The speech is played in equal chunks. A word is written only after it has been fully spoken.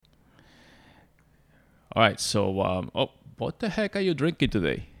All right. So, what the heck are you drinking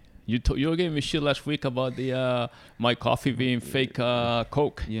today? You were giving me shit last week about the my coffee being fake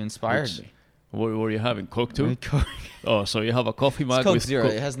Coke. You inspired Which- me. What were you having? Coke too? Coke. Oh, so you have a coffee mug It's Coke with Zero.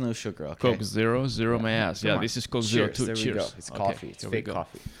 Coke, It has no sugar. Okay. Coke Zero my ass. Come Yeah, on. this is Coke Zero Cheers. too. There Cheers. we go. It's Okay, coffee. It's here we fake go.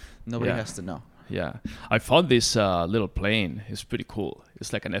 coffee. Nobody Yeah. has to know. Yeah, I found this little plane. It's pretty cool.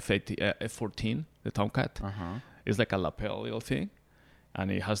 It's like an F-14, the Tomcat. Uh-huh. It's like a lapel little thing, and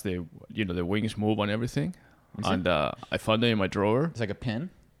it has the the wings move and everything. Is it? And I found it in my drawer. It's like a pin.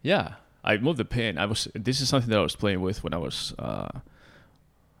 Yeah, I moved the pin. This is something that I was playing with when I was, I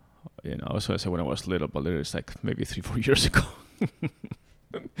was going to say when I was little, but it's like maybe 3-4 years ago.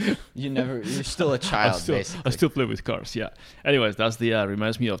 You're still a child, basically. I still play with cars. Yeah. Anyways, that's the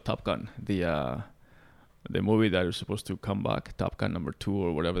reminds me of Top Gun, the movie that is supposed to come back, Top Gun #2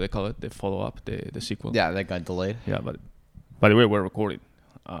 or whatever they call it, the follow up, the sequel. Yeah, that got delayed. Yeah, but by the way, we're recording.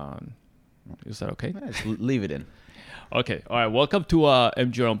 Is that okay? Yeah, just leave it in. Okay, all right. Welcome to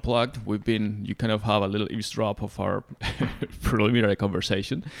MGR Unplugged. You kind of have a little eavesdrop of our preliminary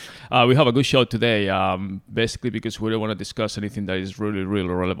conversation. We have a good show today, basically because we don't want to discuss anything that is really, really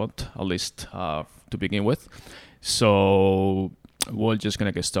relevant, at least to begin with. So we're just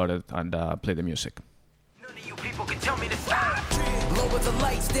gonna get started and play the music. None of you people can tell me to stop. Lower the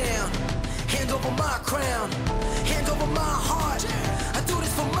lights down. Hand over my crown. Hand over my heart. I do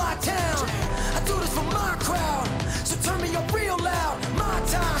this for my town. I do this for my crowd. So turn me up real loud. My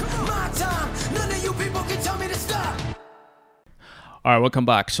time, my time. None of you people can tell me to stop. All right, welcome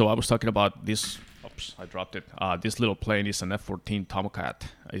back. So I was talking about this. Oops, I dropped it. This little plane is an F-14 Tomcat.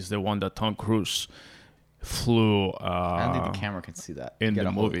 It's the one that Tom Cruise flew. I don't think the camera can see that. In Get the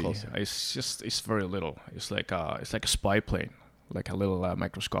a hold movie. closer. It's very little. It's like a spy plane, like a little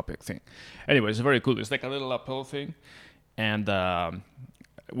microscopic thing. Anyway, it's very cool. It's like a little lapel thing, and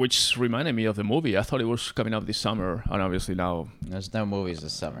which reminded me of the movie. I thought it was coming out this summer, and obviously now. There's no movies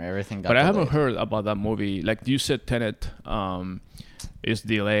this summer. Everything got But I delayed. haven't heard about that movie. Like you said, Tenet is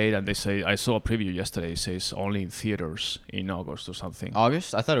delayed, and they say I saw a preview yesterday. It says only in theaters in August or something.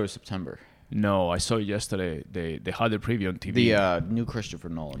 August? I thought it was September. No, I saw it yesterday. They had the preview on TV. The new Christopher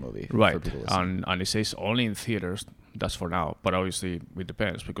Nolan movie. Right, For people listening. and it says only in theaters. That's for now, but obviously it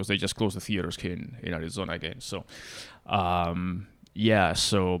depends because they just closed the theaters here in Arizona again. So, yeah.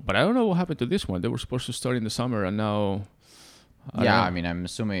 So, but I don't know what happened to this one. They were supposed to start in the summer, and now. I mean, I'm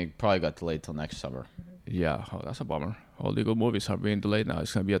assuming it probably got delayed till next summer. Yeah, oh, that's a bummer. All the good movies are being delayed now.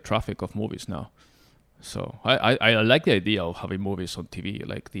 It's gonna be a traffic of movies now. So I like the idea of having movies on TV,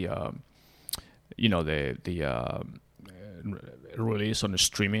 like the release on the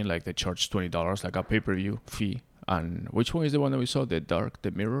streaming, like they charge $20 like a pay-per-view fee. And which one is the one that we saw?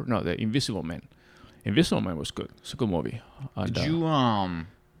 The Mirror? No, the Invisible Man. Invisible Man was good. It's a good movie. And,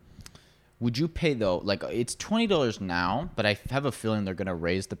 Would you pay though? Like it's $20 now, but I have a feeling they're gonna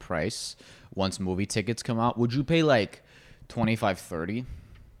raise the price once movie tickets come out. Would you pay like $25, $30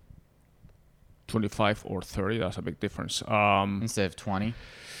 $25 or $30? That's a big difference. instead of $20?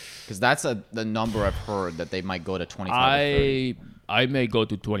 Because that's the number I've heard that they might go to 25 or 30. I may go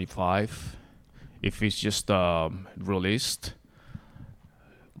to 25 if it's just released.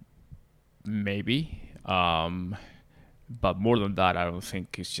 Maybe. But more than that, I don't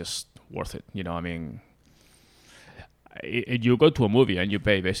think it's just worth it. I mean, you go to a movie and you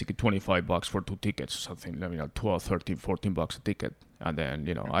pay basically $25 for 2 tickets or something. I mean, $12, $13, $14 a ticket. And then,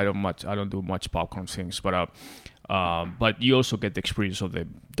 I don't do much popcorn things, but you also get the experience of the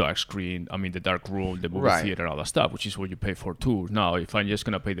dark screen. I mean, the dark room, the movie Right. theater, and all that stuff, which is what you pay for too. Now, if I'm just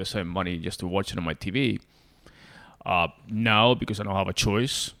gonna pay the same money just to watch it on my TV, now because I don't have a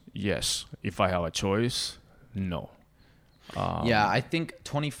choice, yes. If I have a choice, no. Yeah, I think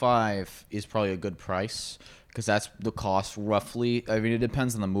 25 is probably a good price because that's the cost roughly. I mean, it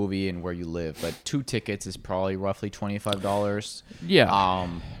depends on the movie and where you live, but 2 tickets is probably roughly $25. Yeah.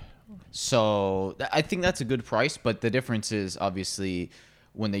 So I think that's a good price, but the difference is obviously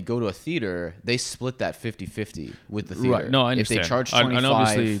when they go to a theater, they split that 50-50 with the theater. Right. No, I If they understand. charge And 25,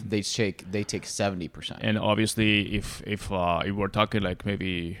 obviously- they take 70%. And obviously, if we're talking like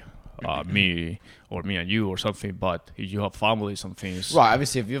maybe me and you or something, but if you have families and things, Right,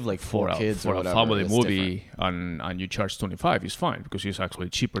 obviously if you have like 4 for kids or a whatever, family it's movie and you charge 25, it's fine because it's actually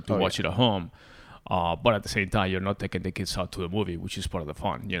cheaper to Oh, watch yeah. it at home. But at the same time, you're not taking the kids out to the movie, which is part of the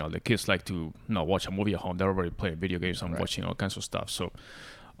fun. The kids like to watch a movie at home. They're already playing video games and Right. watching all kinds of stuff. So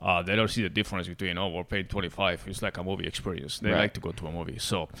they don't see the difference between, we're paying 25. It's like a movie experience. They Right. like to go to a movie.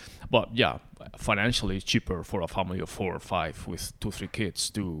 So, but yeah, financially it's cheaper for a family of 4 or 5 with 2-3 kids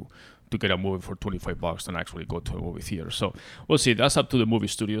to to get a movie for $25 than actually go to a movie theater. So we'll see. That's up to the movie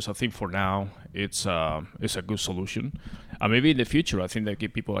studios. I think for now it's a good solution. And maybe in the future, I think they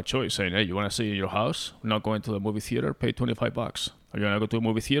give people a choice, saying, "Hey, you want to see in your house, not going to the movie theater? Pay $25. Or you want to go to a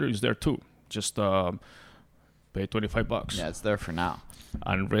movie theater? It's there too. Just pay $25." Yeah, it's there for now.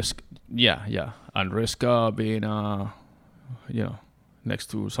 And risk, and risk being,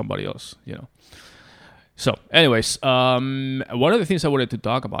 next to somebody else, So, anyways, one of the things I wanted to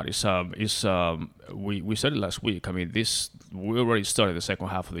talk about is we said it last week. I mean, we already started the second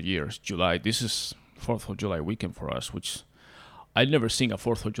half of the year. It's July. This is 4th of July weekend for us, which I'd never seen a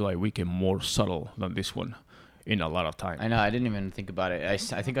 4th of July weekend more subtle than this one in a lot of time. I know. I didn't even think about it.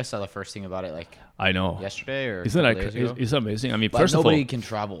 I think I saw the first thing about it I know yesterday or isn't that days ago. It's amazing. I mean, But first of all, nobody can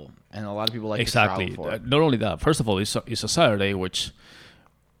travel, and a lot of people like to travel for it. Not only that, first of all, it's a Saturday, which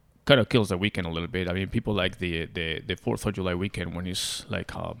kind of kills the weekend a little bit. I mean, people like the 4th of July weekend when it's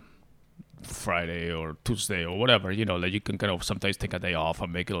like Friday or Tuesday or whatever, like you can kind of sometimes take a day off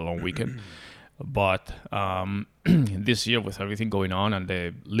and make it a long weekend. But this year, with everything going on and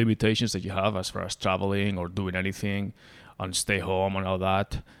the limitations that you have as far as traveling or doing anything and stay home and all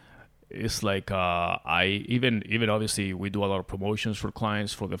that, it's like even obviously we do a lot of promotions for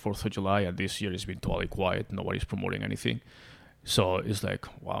clients for the 4th of July, and this year it's been totally quiet. Nobody's promoting anything. So it's like,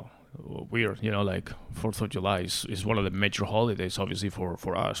 wow, weird, like 4th of July is one of the major holidays, obviously,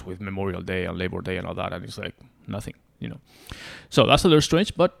 for us with Memorial Day and Labor Day and all that. And it's like nothing, So that's a little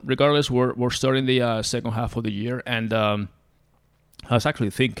strange, but regardless, we're starting the second half of the year. And I was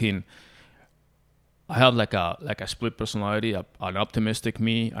actually thinking, I have like a split personality, an optimistic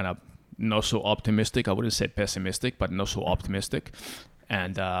me and a not so optimistic. I wouldn't say pessimistic, but not so optimistic.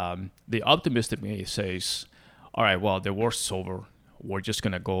 And the optimistic me says, all right, well, the worst is over. We're just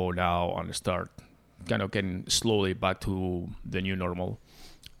going to go now and start kind of getting slowly back to the new normal.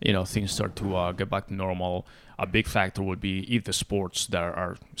 Things start to get back to normal. A big factor would be if the sports that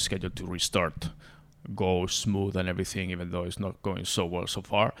are scheduled to restart go smooth and everything, even though it's not going so well so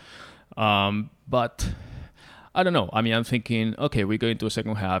far. But I don't know. I mean, I'm thinking, okay, we go into a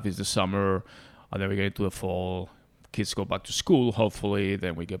second half. It's the summer, and then we get into the fall. Kids go back to school, hopefully.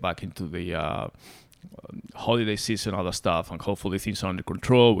 Then we get back into the holiday season, all that stuff, and hopefully things are under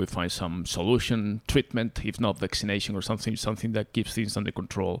control. We find some solution, treatment, if not vaccination or something that keeps things under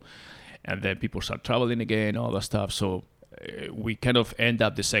control, and then people start traveling again, all that stuff. So we kind of end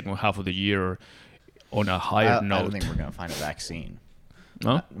up the second half of the year on a higher note. I don't think we're going to find a vaccine.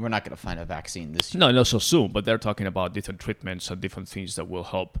 No? We're not going to find a vaccine this year. No, not so soon, but they're talking about different treatments and different things that will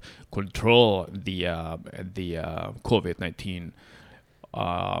help control the COVID-19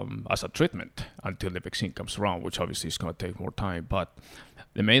 as a treatment until the vaccine comes around, which obviously is going to take more time. But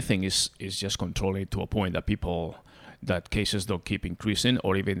the main thing is just controlling it to a point that cases don't keep increasing,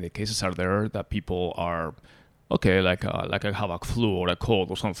 or even the cases are there that people are okay, like I have a flu or a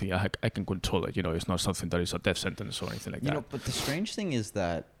cold or something. I can control it. It's not something that is a death sentence or anything like that. But the strange thing is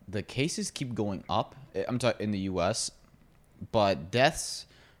that the cases keep going up. I'm talking in the U.S., but deaths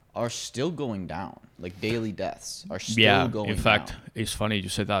are still going down. Like daily deaths are still going down. In fact, it's funny you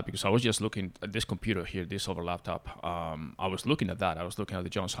said that because I was just looking at this computer here, this over laptop. I was looking at that. I was looking at the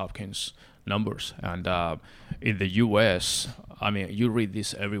Johns Hopkins numbers. And in the U.S., I mean, you read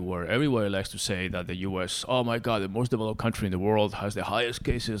this everywhere. Everywhere likes to say that the U.S., oh my God, the most developed country in the world has the highest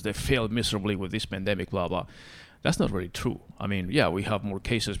cases. They failed miserably with this pandemic, blah, blah. That's not really true. I mean, yeah, we have more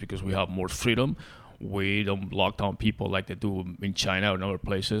cases because we have more freedom. We don't lock down people like they do in China or in other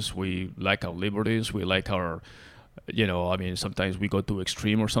places. We like our liberties. We like our, I mean, sometimes we go too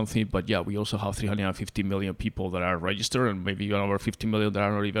extreme or something. But yeah, we also have 350 million people that are registered, and maybe over 50 million that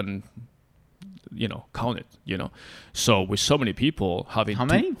are not even, counted. So with so many people having how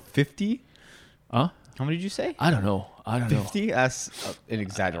many? 50? Huh? How many did you say? I don't know. 50? That's an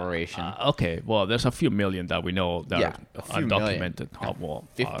exaggeration. Okay, well, there's a few million that we know that are undocumented.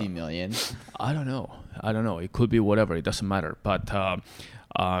 50 million? I don't know. It could be whatever. It doesn't matter. But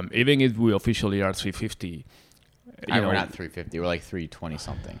even if we officially are 350... we're not 350. We're like 320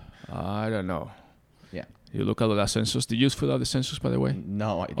 something. I don't know. Yeah. You look at that census. Did you fill out the census, by the way?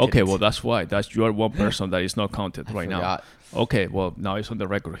 No, I didn't. Okay, well, that's why. You are one person that is not counted right forgot. now. Okay, well, now it's on the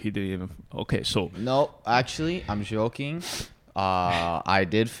record. He didn't even... Okay, so... No, actually, I'm joking. I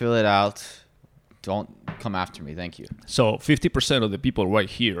did fill it out. Don't come after me. Thank you. So 50% of the people right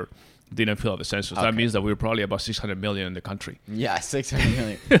here didn't fill out the census. Okay. That means that we're probably about 600 million in the country. Yeah, 600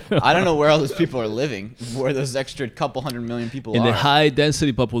 million. I don't know where all those people are living, where those extra couple 100 million people In are. the high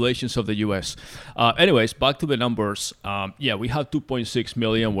density populations of the U.S. Anyways, back to the numbers. We have 2.6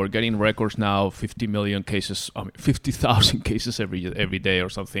 million. We're getting records now, 50 million cases, 50,000 cases every day or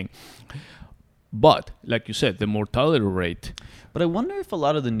something. But like you said, the mortality rate. But I wonder if a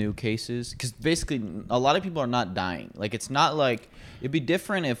lot of the new cases, because basically a lot of people are not dying. Like, it's not like, it'd be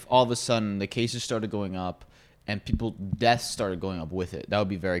different if all of a sudden the cases started going up and deaths started going up with it. That would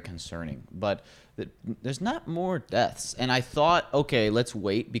be very concerning. But there's not more deaths. And I thought, okay, let's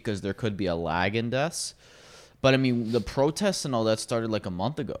wait because there could be a lag in deaths. But I mean, the protests and all that started like a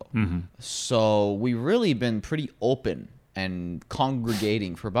month ago. Mm-hmm. So we've really been pretty open and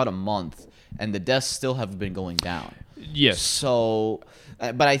congregating for about a month. And the deaths still have been going down. Yes. So,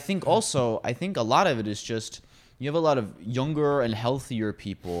 but I think a lot of it is just you have a lot of younger and healthier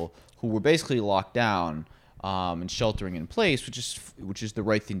people who were basically locked down and sheltering in place, which is the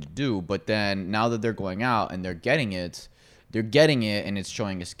right thing to do. But then now that they're going out and they're getting it, and it's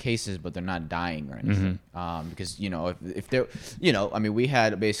showing us cases, but they're not dying or anything. Because if they're, I mean, we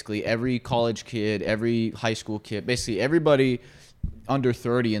had basically every college kid, every high school kid, basically everybody under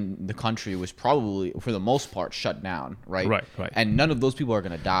 30 in the country was probably, for the most part, shut down, right? Right. And none of those people are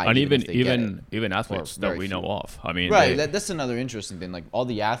going to die. And even athletes that we know of. I mean, right. That's another interesting thing. Like all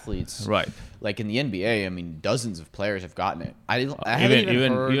the athletes, right? Like in the NBA, I mean, dozens of players have gotten it. I haven't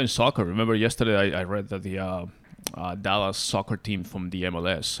even heard. Even soccer. Remember yesterday I read that the Dallas soccer team from the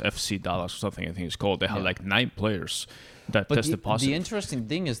MLS, FC Dallas or something I think it's called. They had like 9 players that tested positive. The interesting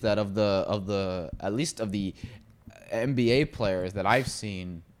thing is that of the at least of the NBA players that I've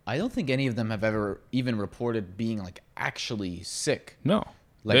seen, I don't think any of them have ever even reported being like actually sick. No.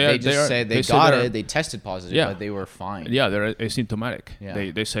 Like they just say they got it, they tested positive, but they were fine. Yeah, they're asymptomatic.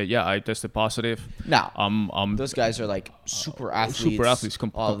 Yeah. They say, I tested positive. Now, those guys are like super athletes,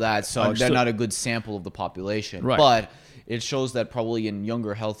 all of that, so understood. they're not a good sample of the population. Right. But it shows that probably in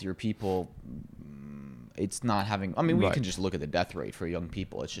younger, healthier people, it's not having. I mean, we can just look at the death rate for young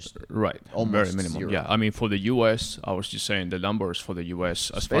people. It's just almost very minimal. 0. Yeah, I mean, for the U.S., I was just saying the numbers for the U.S.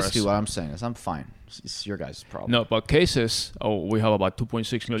 as far as basically what I'm saying is I'm fine. It's your guys' problem. No, but cases. We have about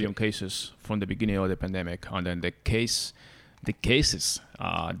 2.6 million cases from the beginning of the pandemic, and then the cases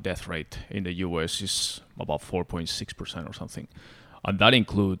death rate in the U.S. is about 4.6% or something, and that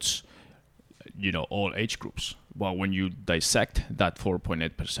includes, all age groups. Well, when you dissect that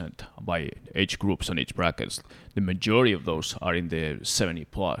 4.8% by age groups on each brackets, the majority of those are in the 70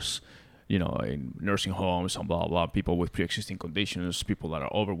 plus, in nursing homes and blah, blah, people with pre-existing conditions, people that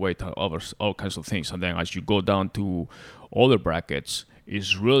are overweight, all kinds of things. And then as you go down to other brackets,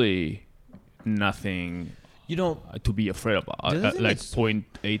 it's really nothing to be afraid about, like 0.8,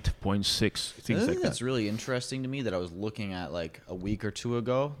 0.6, things like that. That's really interesting to me that I was looking at like a week or two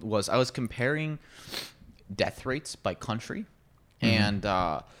ago was I was comparing death rates by country. And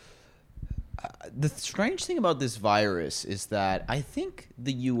the strange thing about this virus is that I think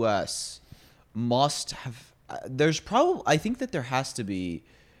the U.S. must have I think that there has to be,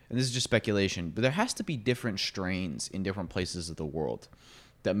 and this is just speculation, but there has to be different strains in different places of the world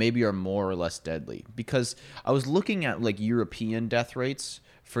that maybe are more or less deadly. Because I was looking at like European death rates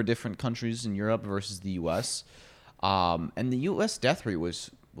for different countries in Europe versus the U.S. And the U.S. death rate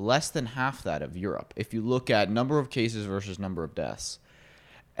was less than half that of Europe if you look at number of cases versus number of deaths.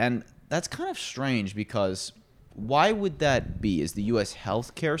 And that's kind of strange because why would that be? Is the U.S.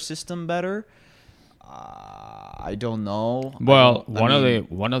 healthcare system better? I don't know. Well, one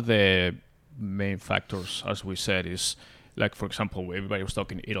of the main factors, as we said, is like, for example, everybody was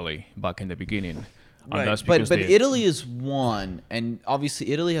talking Italy back in the beginning. Right. But Italy is one, and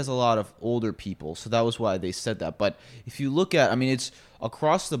obviously Italy has a lot of older people, so that was why they said that. But if you look at, I mean, it's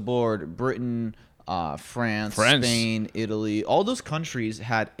across the board, Britain, France, Spain, Italy, all those countries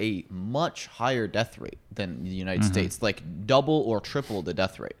had a much higher death rate than the United States, like double or triple the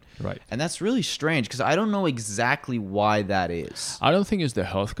death rate. Right. And that's really strange because I don't know exactly why that is. I don't think it's the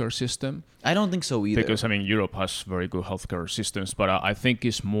healthcare system. I don't think so either. Because, I mean, Europe has very good healthcare systems, but I think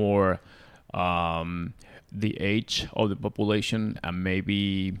it's more the age of the population and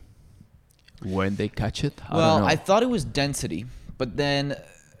maybe when they catch it. I don't know. I thought it was density, but then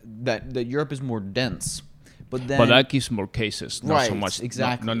that Europe is more dense. But that gives more cases, not so much,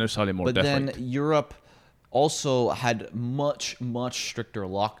 exactly. not necessarily more death rate. But then Europe also had much stricter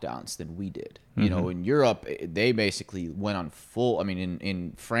lockdowns than we did. You know, in Europe, they basically went on full. I mean,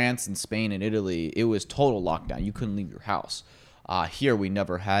 in France and Spain and Italy, it was total lockdown. You couldn't leave your house. Here, we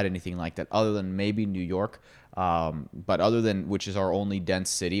never had anything like that, other than maybe New York. But other than, which is our only dense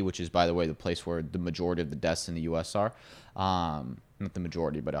city, which is, by the way, the place where the majority of the deaths in the U.S. are. Not the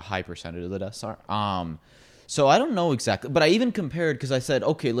majority, but a high percentage of the deaths are. So I don't know exactly. But I even compared, because I said,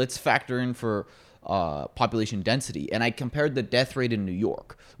 okay, let's factor in for population density. And I compared the death rate in New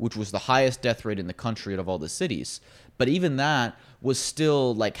York, which was the highest death rate in the country out of all the cities. But even that was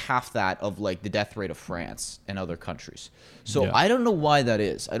still like half that of like the death rate of France and other countries. So I don't know why that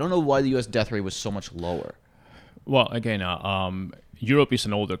is. I don't know why the U.S. death rate was so much lower. Well, again, Europe is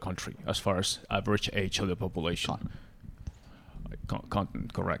an older country as far as average age of the population.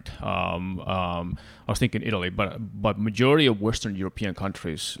 Continent, correct. I was thinking Italy, but majority of Western European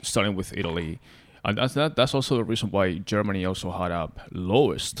countries, starting with Italy, and that's also the reason why Germany also had a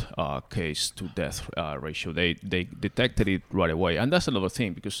lowest case to death ratio. They detected it right away, and that's another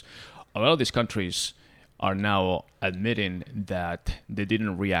thing, because a lot of these countries are now admitting that they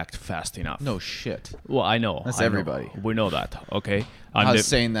didn't react fast enough. No shit. Well, I know. That's everybody. We know that, okay? And I was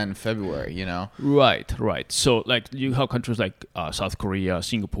saying that in February, you know? Right. So, like, you have countries like South Korea,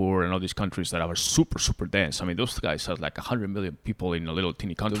 Singapore, and all these countries that are super, super dense. I mean, those guys have like 100 million people in a little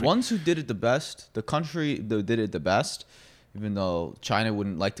teeny country. The ones who did it the best, the country that did it the best, even though China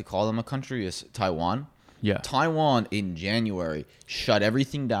wouldn't like to call them a country, is Taiwan. Yeah. Taiwan in January shut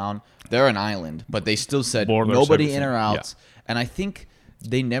everything down. They're an island, but they still said Borders, nobody everything. in or out. Yeah. And I think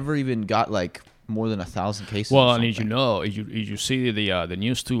they never even got like more than 1,000 cases. Well, and you see the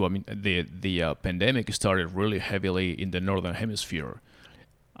news too. I mean, the pandemic started really heavily in the northern hemisphere,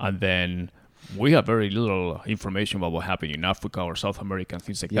 and then we have very little information about what happened in Africa or South America and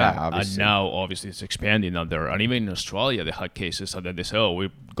things like that. Obviously. And now, obviously, it's expanding out there. And even in Australia, they had cases, and then they say, "Oh,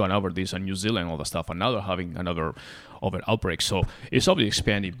 we've gone over this," and New Zealand, all that stuff, and now they're having another outbreak. So it's obviously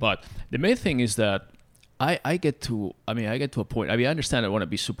expanding. But the main thing is that I get to a point. I mean, I understand I want to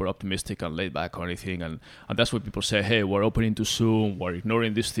be super optimistic and laid back or anything, and that's what people say, hey, we're opening too soon, we're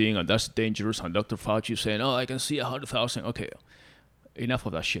ignoring this thing, and that's dangerous. And Dr. Fauci is saying, oh, I can see 100,000. Okay, enough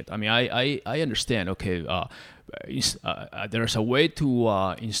of that shit. I mean, I understand, okay, there's a way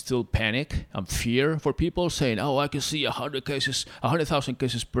to instill panic and fear for people, saying, oh, I can see 100,000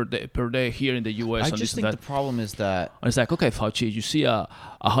 cases per day here in the U.S. I and just this and think that. the problem is that... And it's like, okay, Fauci, you see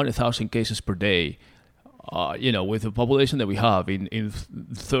 100,000 cases per day. With the population that we have in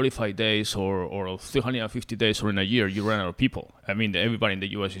 35 days or 350 days or in a year, you run out of people. I mean, everybody in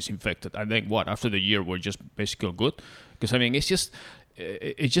the U.S. is infected. And then what? After the year, we're just basically good? Because, I mean, it's just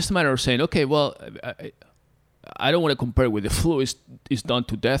a matter of saying, okay, well, I don't want to compare with the flu is done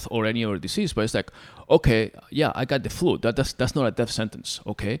to death or any other disease, but it's like, okay, yeah, I got the flu. That's not a death sentence,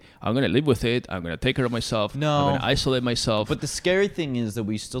 okay? I'm going to live with it. I'm going to take care of myself. No. I'm going to isolate myself. But the scary thing is that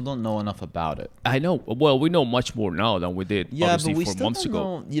we still don't know enough about it. I know. Well, we know much more now than we did, obviously, but we 4 still months don't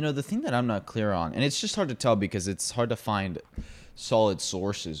ago. know. You know, the thing that I'm not clear on, and it's just hard to tell because it's hard to find solid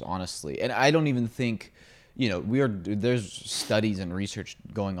sources, honestly. And I don't even think... there's studies and research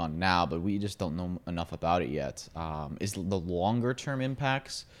going on now, but we just don't know enough about it yet. Is the longer term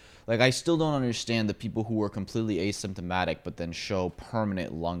impacts? Like, I still don't understand the people who are completely asymptomatic but then show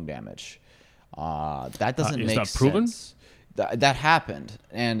permanent lung damage. That doesn't make sense. Is that proven? That happened,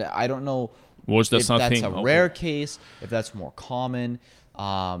 and I don't know Was that if something? that's a rare case, if that's more common.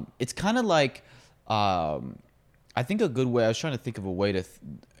 It's kind of like... I think a good way, I was trying to think of a way to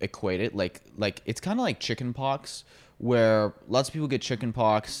equate it, like it's kind of like chicken pox, where lots of people get chicken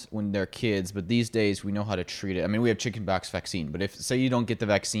pox when they're kids, but these days we know how to treat it. I mean, we have chicken pox vaccine, but if, say, you don't get the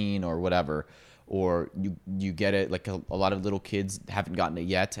vaccine or whatever, or you get it, like a lot of little kids haven't gotten it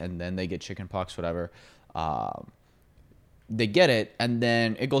yet, and then they get chicken pox, whatever, they get it, and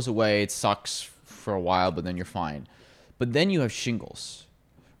then it goes away, it sucks for a while, but then you're fine. But then you have shingles,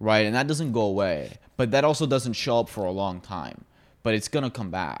 right? And that doesn't go away. But that also doesn't show up for a long time. But it's going to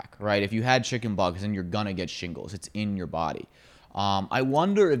come back, right? If you had chicken pox, then you're going to get shingles. It's in your body. I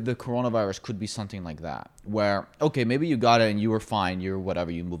wonder if the coronavirus could be something like that, where, okay, maybe you got it and you were fine, you're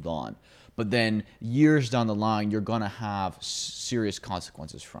whatever, you moved on. But then years down the line, you're going to have serious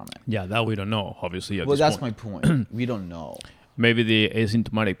consequences from it. Yeah, that we don't know, obviously. Well, that's my point. We don't know. Maybe the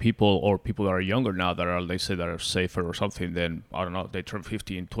asymptomatic people or people that are younger now that are, they say, that are safer or something, then, I don't know, they turn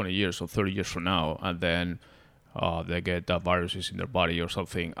 50 in 20 years or 30 years from now, and then they get viruses in their body or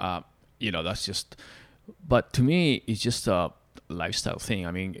something. That's just... But to me, it's just a lifestyle thing.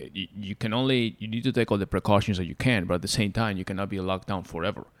 I mean, you need to take all the precautions that you can, but at the same time, you cannot be locked down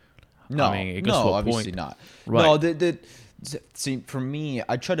forever. No, I mean, it goes to a obviously point. not. Right. No, see, for me,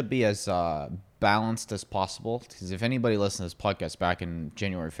 I try to be as balanced as possible, because if anybody listened to this podcast back in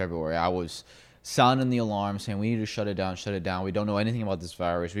January, February, I was sounding the alarm, saying we need to shut it down. We don't know anything about this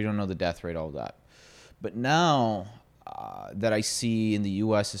virus. We don't know the death rate, all of that. But now that I see in the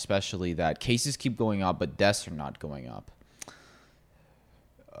U.S. especially that cases keep going up, but deaths are not going up,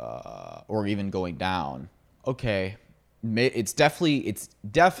 or even going down. Okay, it's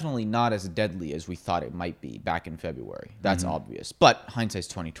definitely not as deadly as we thought it might be back in February. That's obvious. But hindsight's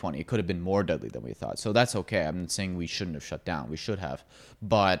 2020. It could have been more deadly than we thought. So that's okay. I'm not saying we shouldn't have shut down. We should have.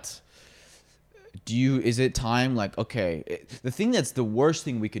 But is it time? Like, okay, the thing that's the worst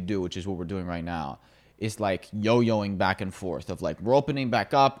thing we could do, which is what we're doing right now, is like yo-yoing back and forth of like, we're opening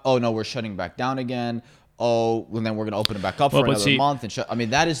back up. Oh no, we're shutting back down again. Oh, and then we're going to open it back up for another month and shut. I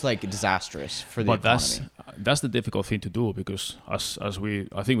mean, that is like disastrous for the economy. That's the difficult thing to do, because I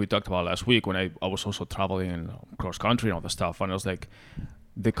think we talked about last week when I was also traveling cross country and all the stuff, and I was like,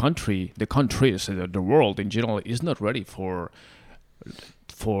 the countries, the world in general is not ready for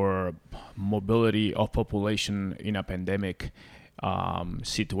mobility of population in a pandemic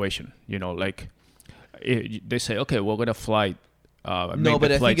situation. You know, like they say, okay, we're going to fly. No,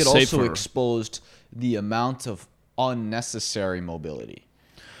 but I think it also exposed the amount of unnecessary mobility.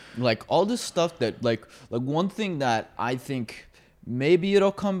 Like all this stuff that like one thing that I think maybe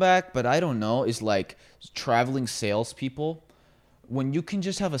it'll come back, but I don't know, is like traveling salespeople. When you can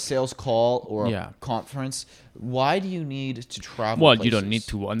just have a sales call or a conference, why do you need to travel? Well, places? you don't need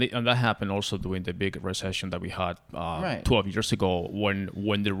to, and that happened also during the big recession that we had 12 years ago,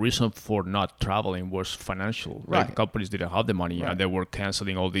 when the reason for not traveling was financial. Right, like companies didn't have the money, and they were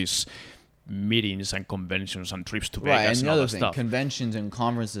canceling all these meetings and conventions and trips to Vegas and all other that stuff. Conventions and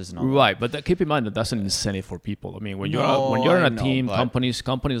conferences and all that. But keep in mind that that's an incentive for people. I mean, when you're in a team, companies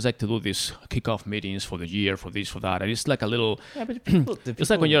like to do these kickoff meetings for the year, for this, for that, and it's like a little. Yeah, but it's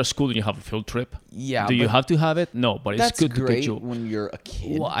like when you're at school and you have a field trip. Yeah. Do you have to have it? No, but it's good to get you. When you're a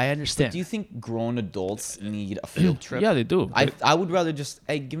kid. Well, I understand. But do you think grown adults need a field trip? Yeah, they do. I would rather just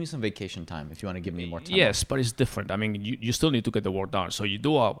give me some vacation time if you want to give me more time. Yes, but it's different. I mean, you still need to get the work done. So you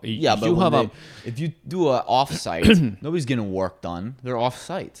do if you do a off-site, nobody's getting work done. They're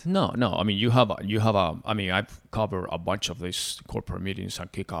off-site. No. I mean, you have a. I mean, I've covered a bunch of these corporate meetings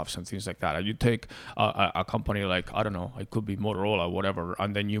and kickoffs and things like that. And you take a company like, I don't know, it could be Motorola, whatever,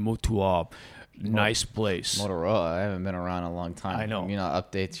 and then you move to a nice place. Motorola. I haven't been around a long time. I know. You know,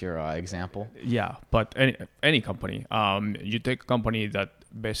 update your example. Yeah, but any company, you take a company that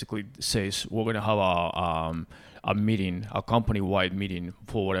basically says we're going to have a meeting, a company-wide meeting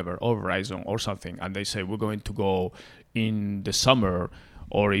for whatever, or Verizon or something, and they say we're going to go in the summer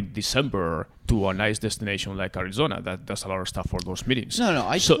or in December to a nice destination like Arizona. That does a lot of stuff for those meetings. No,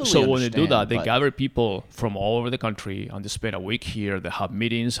 I so totally when they do that, they but gather people from all over the country, and they spend a week here. They have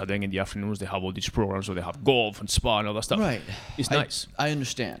meetings, and then in the afternoons they have all these programs, so they have golf and spa and all that stuff. Right, it's nice. I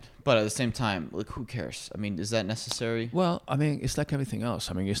understand, but at the same time, like, who cares? I mean, is that necessary? Well, I mean, it's like everything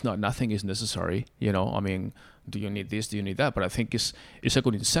else. I mean, it's not. Nothing is necessary. You know, I mean, do you need this? Do you need that? But I think it's a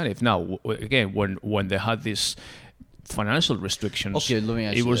good incentive. Now, again, when they had this financial restrictions, okay, let me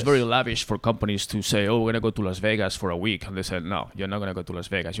ask you it was this. very lavish for companies to say, oh, we're going to go to Las Vegas for a week. And they said, no, you're not going to go to Las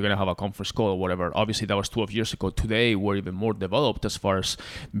Vegas. You're going to have a conference call or whatever. Obviously, that was 12 years ago. Today, we're even more developed as far as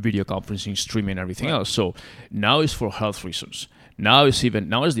video conferencing, streaming, everything else. So now it's for health reasons. Now it's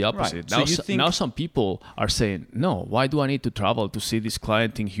the opposite. Right. Now some people are saying, no, why do I need to travel to see this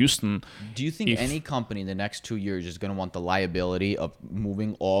client in Houston? Do you think any company in the next 2 years is going to want the liability of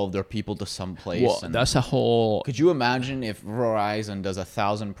moving all of their people to some place? Well, that's a whole... Could you imagine if Verizon does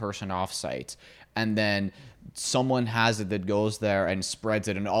 1,000-person offsite, and then someone has it that goes there and spreads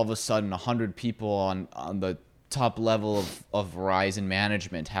it, and all of a sudden 100 people on the top level of Verizon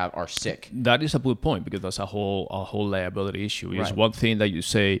management are sick? That is a good point, because that's a whole liability issue. It's Right. one thing that you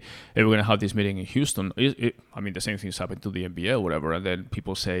say, hey, we're going to have this meeting in Houston. I mean, the same thing's happened to the NBA or whatever, and then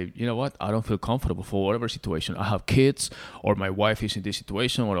people say, you know what, I don't feel comfortable for whatever situation. I have kids, or my wife is in this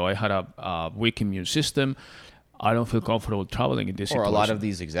situation, or I had a weak immune system. I don't feel comfortable traveling in this situation. Or a lot of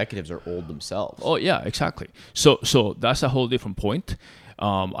these executives are old themselves. Oh, yeah, exactly. So that's a whole different point.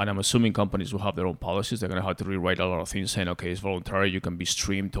 And I'm assuming companies will have their own policies. They're going to have to rewrite a lot of things saying, okay, it's voluntary. You can be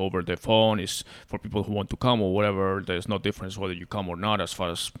streamed over the phone. It's for people who want to come or whatever. There's no difference whether you come or not as far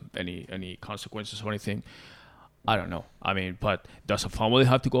as any consequences or anything. I don't know. I mean, but does a family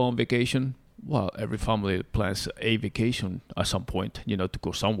have to go on vacation? Well, every family plans a vacation at some point, to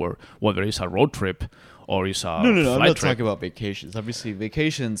go somewhere, whether it's a road trip or it's a No. I'm not trip. talking about vacations. Obviously,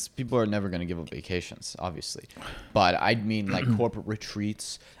 vacations, people are never going to give up vacations, obviously. But I mean, like corporate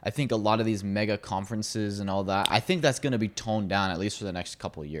retreats. I think a lot of these mega conferences and all that, I think that's going to be toned down, at least for the next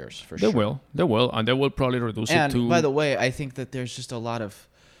couple of years, for sure. They will. And they will probably reduce it to... And by the way, I think that there's just a lot of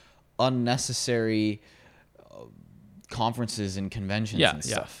unnecessary conferences and conventions and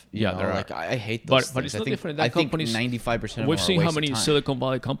stuff. You know, there like are. I hate those But things. it's not different. I That think companies, 95% of them we've are seen a how waste many of time. Silicon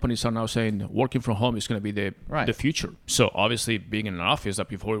Valley companies are now saying working from home is going to be the future. So obviously being in an office, that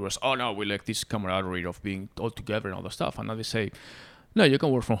before it was, oh no, we like this camaraderie of being all together and all that stuff. And now they say, no, you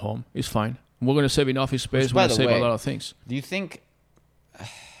can work from home. It's fine. We're going to save in office space. We're going to save a lot of things. Do you think...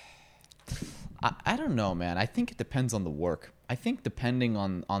 I don't know, man. I think it depends on the work. I think depending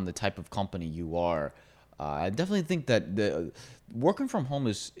on the type of company you are, I definitely think that the working from home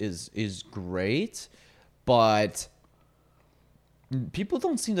is great, but people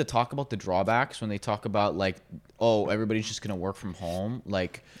don't seem to talk about the drawbacks when they talk about like, oh, everybody's just gonna work from home.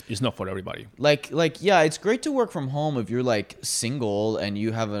 Like, it's not for everybody. Like yeah, it's great to work from home if you're like single and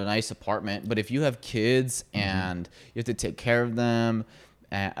you have a nice apartment, but if you have kids and you have to take care of them.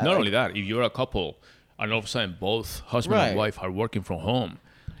 Not only that, if you're a couple and all of a sudden both husband and wife are working from home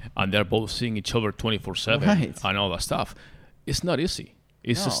and they're both seeing each other 24/7 and all that stuff, it's not easy.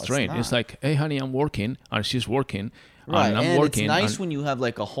 It's a strain. It's like, hey, honey, I'm working, and she's working, and I'm working. It's nice when you have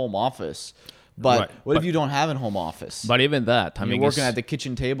like a home office. But what if you don't have a home office? But even that, I mean, you're working at the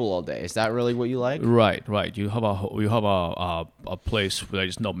kitchen table all day. Is that really what you like? Right. You have a place that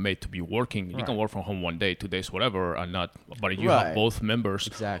is not made to be working. You can work from home 1 day, 2 days, whatever, and not. But if you have both members,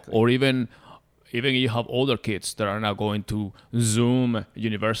 or even you have older kids that are now going to Zoom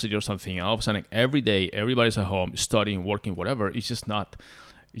University or something else, and like every day everybody's at home studying, working, whatever. It's just not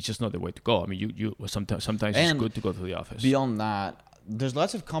the way to go. I mean, you sometimes it's good to go to the office. Beyond that, there's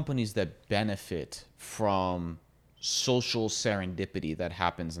lots of companies that benefit from social serendipity that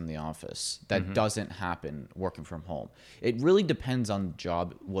happens in the office that doesn't happen working from home. It really depends on the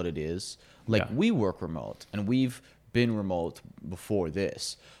job, what it is. Like we work remote, and we've been remote before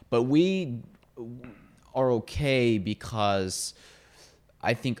this, but we are okay because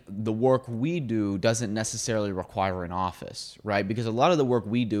I think the work we do doesn't necessarily require an office, right? Because a lot of the work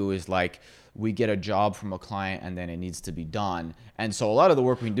we do is like we get a job from a client and then it needs to be done. And so a lot of the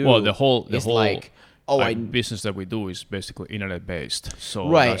work we do the whole like, business that we do is basically internet based.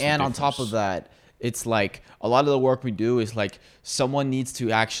 So and on top of that, it's like a lot of the work we do is like someone needs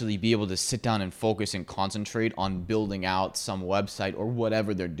to actually be able to sit down and focus and concentrate on building out some website or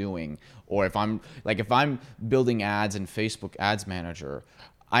whatever they're doing. Or if I'm building ads in Facebook Ads Manager,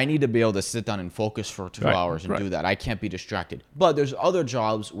 I need to be able to sit down and focus for 2 hours and do that. I can't be distracted. But there's other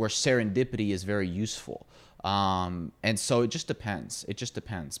jobs where serendipity is very useful. And so it just depends.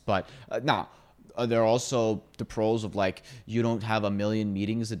 But there are also the pros of like you don't have a million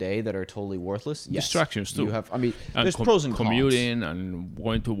meetings a day that are totally worthless. Yes. Distractions too. There's pros and cons. Commuting and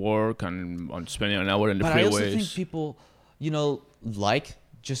going to work and spending an hour in the freeways. But I also think people, like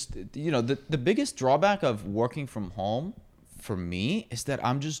just the biggest drawback of working from home for me is that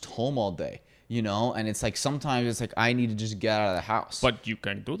I'm just home all day. And it's like sometimes it's like I need to just get out of the house. But you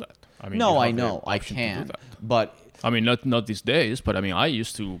can do that. I mean, no, I know I can. But I mean, not these days. But I mean, I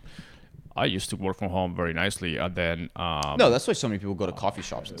used to work from home very nicely, and then no, that's why so many people go to coffee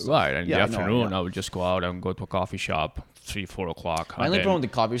shops and stuff. Right, and in the afternoon I would just go out and go to a coffee shop 3-4 o'clock. My only problem with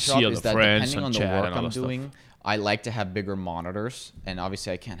the coffee shop is that depending on the work I'm doing, I like to have bigger monitors, and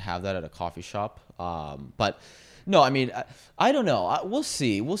obviously I can't have that at a coffee shop. But no, I mean, I don't know. We'll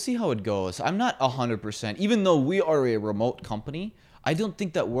see. We'll see how it goes. I'm not 100%. Even though we are a remote company, I don't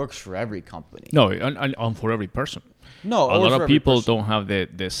think that works for every company. No, and for every person. No, a lot of people don't have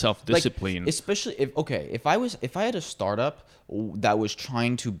the self-discipline. Like, especially if I had a startup that was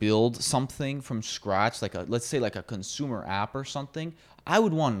trying to build something from scratch, like let's say a consumer app or something, I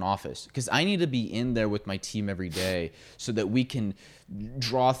would want an office because I need to be in there with my team every day so that we can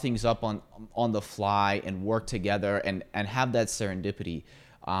draw things up on the fly and work together and have that serendipity.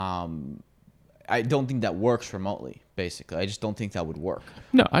 I don't think that works remotely. Basically, I just don't think that would work.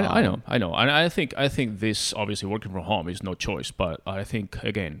 No, I know, and I think this obviously working from home is no choice. But I think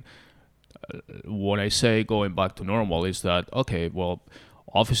again, when I say going back to normal, is that okay? Well,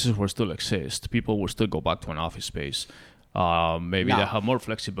 offices will still exist. People will still go back to an office space. Maybe they have more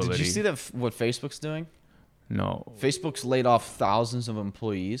flexibility. Did you see what Facebook's doing? No. Facebook's laid off thousands of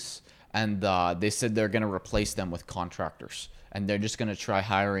employees, and they said they're going to replace them with contractors. And they're just going to try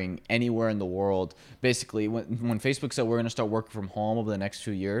hiring anywhere in the world. Basically, when Facebook said we're going to start working from home over the next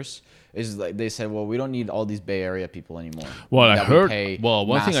few years, is like they said, well, we don't need all these Bay Area people anymore. Well,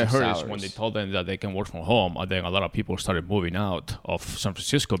 one thing I heard is when they told them that they can work from home, and then a lot of people started moving out of San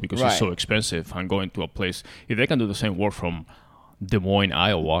Francisco because it's so expensive and going to a place. If they can do the same work from Des Moines,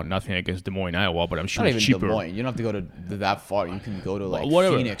 Iowa. Nothing against Des Moines, Iowa, but I'm sure Not it's even cheaper. Des Moines. You don't have to go to that far. You can go to like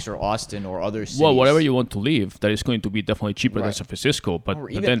Whatever. Phoenix or Austin or other cities. Well, whatever you want to live, that is going to be definitely cheaper than Right. San Francisco. But, or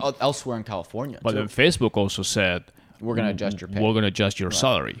but even then, elsewhere in California. but too. then Facebook also said We're gonna adjust your pay. we're going to adjust your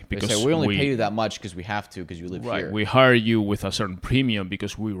salary They because say we only pay you that much because we have to because you live Right, here. we hire you with a certain premium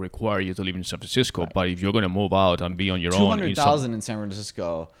because we require you to live in San Francisco. But if you're going to move out and be on your own, in some- 200,000 in San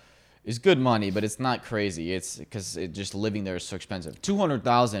Francisco is good money, but it's not crazy. It's because just living there is so expensive.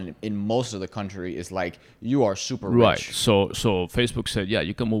 200,000 in most of the country is like you are super rich. right. So Facebook said, yeah,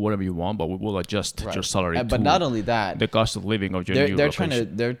 you can move whatever you want, but we will adjust Right. your salary. But to not only that, the cost of living of your new they're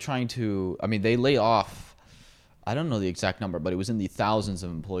location. trying to. I mean, they lay off. I don't know the exact number, but it was in the thousands of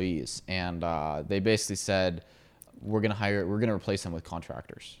employees, and they basically said we're gonna replace them with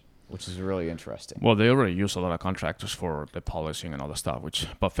contractors, which is really interesting. Well, they already use a lot of contractors for the policing and all the stuff.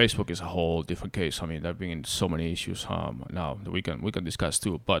 But Facebook is a whole different case. I mean, there have been so many issues now that we can discuss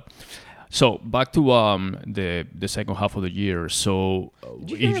too. But so back to the second half of the year. So Did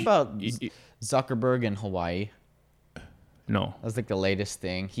you hear about Zuckerberg in Hawaii? no. That's like the latest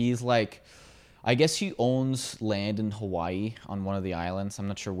thing. He's like, I guess he owns land in Hawaii on one of the islands. I'm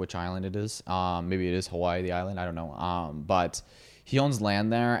not sure which island it is. Maybe it is Hawaii, the island. I don't know. But he owns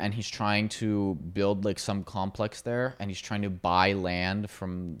land there, and he's trying to build like some complex there, and he's trying to buy land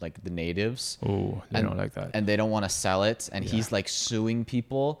from like the natives. Oh, they don't like that. And they don't want to sell it, and he's like suing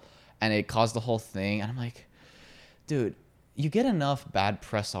people, and it caused the whole thing. And I'm like, dude, you get enough bad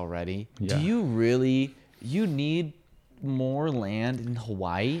press already. Yeah. Do you really? You need more land in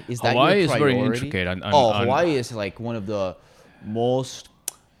Hawaii? Is that Hawaii your is priority? very intricate. And Hawaii is like one of the most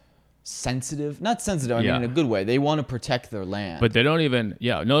sensitive. Not sensitive. I Yeah. mean in a good way. They want to protect their land. But they don't even,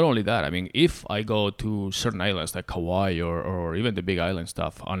 not only that. I mean, if I go to certain islands like Hawaii or even the big island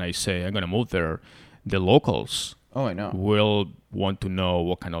stuff, and I say I'm going to move there, the locals oh, I know. will want to know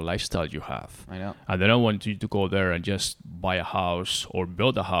what kind of lifestyle you have. I know. And they don't want you to go there and just buy a house or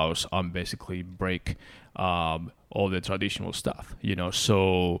build a house and basically break all the traditional stuff,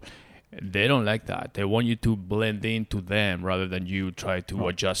 So they don't like that. They want you to blend into them rather than you try to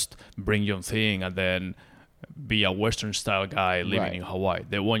adjust, bring your thing, and then be a Western style guy living Right. in Hawaii.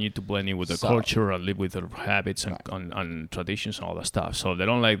 They want you to blend in with the So- culture and live with their habits and traditions and all that stuff. So they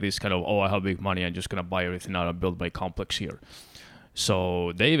don't like this kind of, I have big money, I'm just going to buy everything out and build my complex here.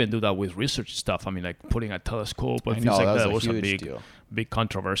 So they even do that with research stuff. I mean, like putting a telescope and I things know, like that was that. a Was a huge deal. big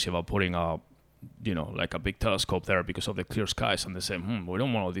controversy about putting like a big telescope there because of the clear skies. And they say, we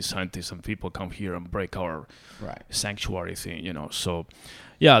don't want all these scientists and people come here and break our Right. sanctuary thing, So,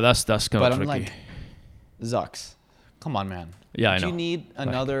 yeah, that's kind But of I'm tricky. like, Zucks, come on, man. Yeah, I Do know. you need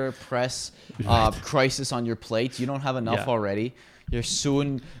another press crisis on your plate? You don't have enough Yeah. already. You're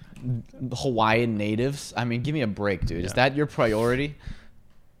suing Hawaiian natives. I mean, give me a break, dude. Is that your priority?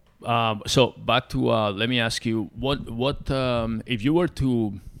 So back to let me ask you what if you were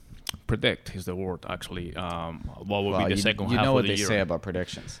to predict is the word actually what would be the second half you know of what the they year? say about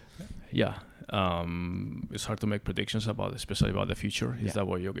predictions. Yeah. It's hard to make predictions especially about the future. Is that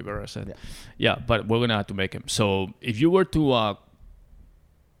what Yogi Berra said? Yeah, but we're gonna have to make them. So if you were to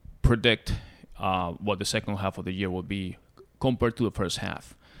predict what the second half of the year will be compared to the first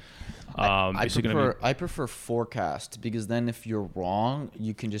half, I prefer forecast because then if you're wrong,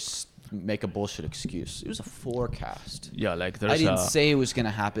 you can just make a bullshit excuse. It was a forecast. yeah, like I didn't say it was gonna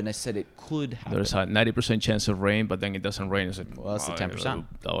happen. I said it could happen. there's a 90% chance of rain, but then it doesn't rain. I said, Well, that's the 10%.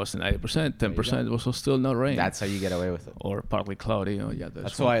 That was the 90%. 10% was still not rain. That's how you get away with it. or partly cloudy.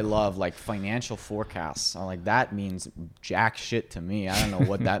 That's why I love like financial forecasts. I'm like that means jack shit to me. I don't know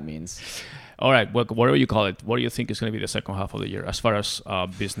what that means. All right, whatever you call it, what do you think is going to be the second half of the year as far as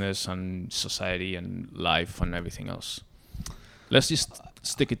business and society and life and everything else? Let's just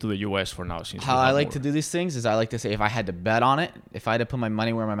stick it to the U.S. for now. Since How I like to do these things is I like to say if I had to bet on it, if I had to put my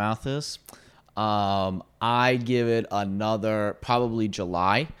money where my mouth is, I give it another probably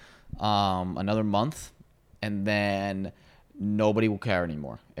July, another month, and then nobody will care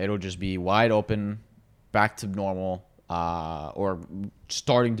anymore. It'll just be wide open, back to normal, or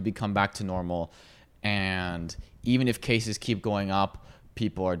starting to become back to normal. And even if cases keep going up,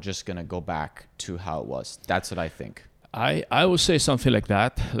 people are just going to go back to how it was. That's what I think. I would say something like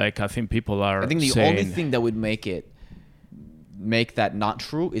that. Like I think people are. I think the saying, only thing that would make that not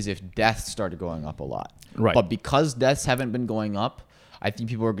true is if deaths started going up a lot. Right. But because deaths haven't been going up, I think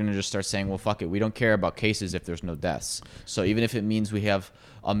people are going to just start saying, well, fuck it. We don't care about cases if there's no deaths. So even if it means we have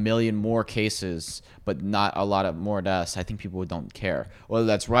 1 million more cases, but not a lot of more deaths, I think people don't care. Whether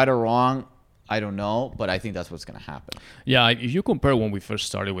that's right or wrong, I don't know, but I think that's what's going to happen. Yeah, if you compare when we first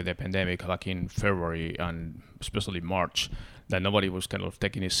started with the pandemic, like in February and especially March, that nobody was kind of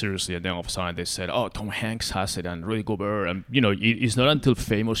taking it seriously, and then all of a sudden they said, "Oh, Tom Hanks has it, and Rudy Gobert," and it's not until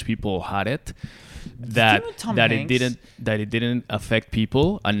famous people had it that it didn't affect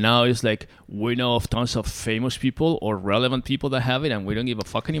people, and now it's like we know of tons of famous people or relevant people that have it, and we don't give a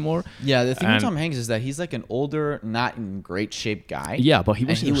fuck anymore. Yeah, the thing with Tom Hanks is that he's like an older, not in great shape guy. Yeah, but he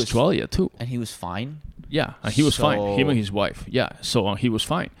was in Australia too, and he was fine. Yeah, and he was fine. Him and his wife. Yeah, so he was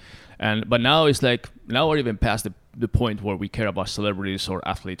fine. But now it's like, now we're even past the point where we care about celebrities or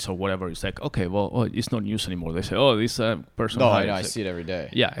athletes or whatever. It's like, okay, well, it's not news anymore. They say, oh, this person. No, I know. I see it every day.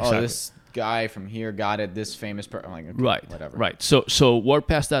 Yeah, exactly. Oh, this guy from here got it. This famous person. I'm like, okay, right, whatever. Right. So we're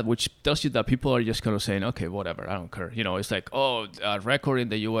past that, which tells you that people are just kind of saying, okay, whatever, I don't care. It's like, oh, a record in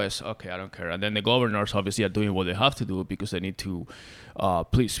the U.S. Okay, I don't care. And then the governors obviously are doing what they have to do because they need to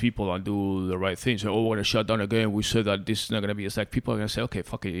please people and do the right things. So, we're going to shut down again. We said that this is not going to be. It's like people are going to say, okay,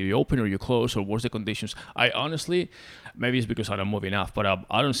 fuck it, you open or you close, or what's the conditions? I honestly, maybe it's because I don't move enough, but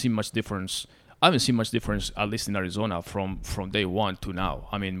I don't see much difference. I haven't seen much difference, at least in Arizona, from day one to now.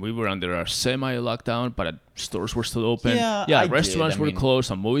 I mean, we were under a semi-lockdown, but stores were still open. Yeah, restaurants were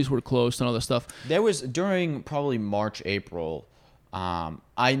closed, and movies were closed, and all that stuff. There was, during probably March, April,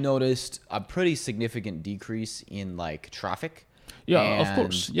 I noticed a pretty significant decrease in, like, traffic. Yeah, of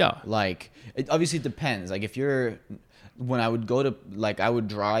course, yeah. Like, it obviously depends. Like, when I would go to, like, I would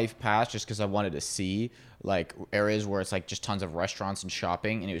drive past just because I wanted to see, like, areas where it's, like, just tons of restaurants and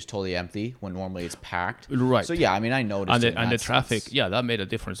shopping, and it was totally empty when normally it's packed. Right. So, yeah, I mean, I noticed and the traffic, yeah, that made a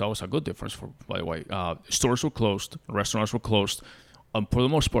difference. That was a good difference, by the way. Stores were closed, restaurants were closed. For the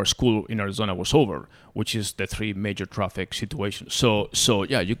most part, school in Arizona was over, which is the 3 major traffic situations. So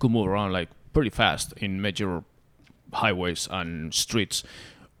yeah, you could move around, like, pretty fast in major highways and streets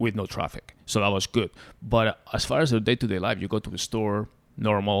with no traffic. So that was good. But as far as the day-to-day life, you go to the store,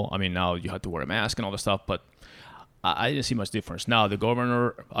 normal. I mean, now you have to wear a mask and all the stuff, but I didn't see much difference. Now, the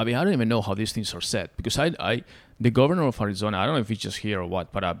governor, I mean, I don't even know how these things are set, because the governor of Arizona, I don't know if he's just here or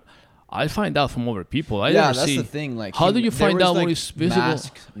what, but I find out from other people. That's the thing. Like, how do you find out like what is visible?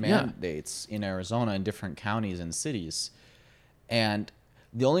 Mask mandates in Arizona in different counties and cities. And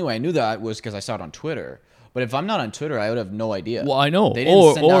the only way I knew that was because I saw it on Twitter. But if I'm not on Twitter, I would have no idea. Well, I know.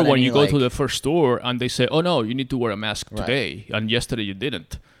 Or when you go to the first store and they say, oh, no, you need to wear a mask today. And yesterday you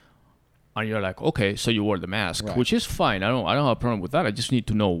didn't. And you're like, okay, so you wore the mask, which is fine. I don't have a problem with that. I just need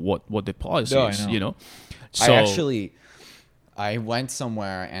to know what the policy is, So I went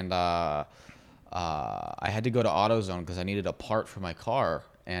somewhere and I had to go to AutoZone because I needed a part for my car.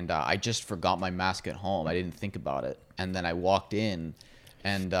 And I just forgot my mask at home. I didn't think about it. And then I walked in.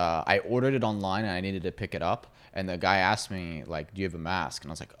 And I ordered it online, and I needed to pick it up. And the guy asked me, like, do you have a mask?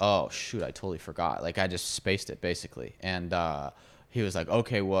 And I was like, oh, shoot, I totally forgot. Like, I just spaced it, basically. And he was like,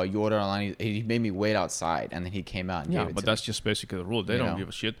 okay, well, you order online. He made me wait outside, and then he came out and gave it to me. Yeah, but that's just basically the rule. They don't give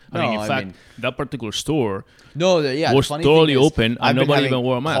a shit. In fact, that particular store was totally open, and nobody even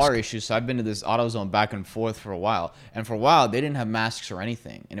wore a mask. Car issues, so I've been to this AutoZone back and forth for a while. And for a while, they didn't have masks or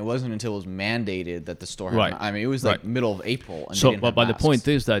anything. And it wasn't until it was mandated that the store had I mean, it was like middle of April. And but the point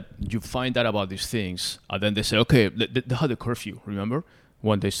is that you find out about these things, and then they say, okay, they had a curfew, remember?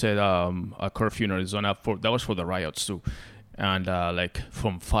 When they said a curfew in Arizona, that was for the riots, too. And like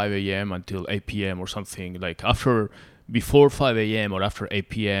from 5 a.m. until 8 p.m. or something, like before 5 a.m. or after 8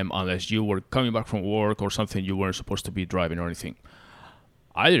 p.m., unless you were coming back from work or something, you weren't supposed to be driving or anything.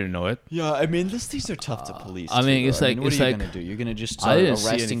 I didn't know it. Yeah, I mean, these things are tough to police. I mean, what are you going to do? You're going to just start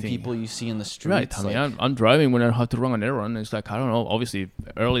arresting people you see in the streets? Right. I mean, I'm driving when I have to run an errand. It's like, I don't know. Obviously,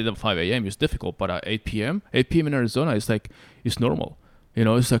 early than 5 a.m. is difficult, but at 8 p.m. in Arizona, it's normal.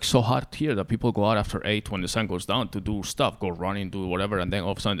 It's like so hot here that people go out after 8 when the sun goes down to do stuff, go running, do whatever, and then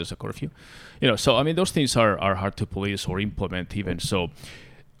all of a sudden there's a curfew. So I mean, those things are hard to police or implement even. So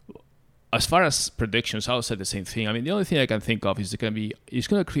as far as predictions, I'll say the same thing. I mean, the only thing I can think of is it's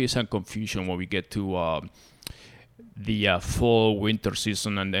going to create some confusion when we get to the fall winter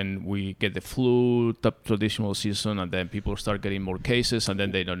season, and then we get the flu traditional season, and then people start getting more cases, and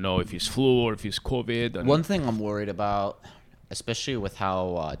then they don't know if it's flu or if it's COVID. And one thing I'm worried about, especially with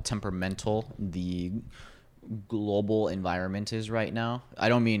how temperamental the global environment is right now. I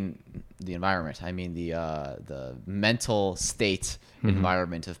don't mean the environment. I mean the mental state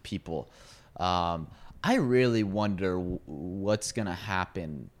environment of people. I really wonder what's going to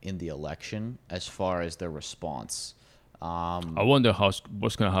happen in the election as far as their response. I wonder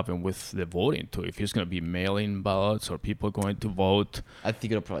what's going to happen with the voting too. If it's going to be mail-in ballots or people going to vote. I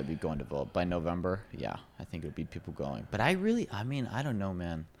think it'll probably be going to vote by November. Yeah, I think it'll be people going. But I don't know,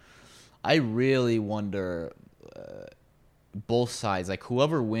 man. I really wonder both sides, like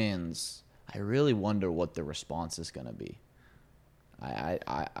whoever wins. I really wonder what the response is going to be.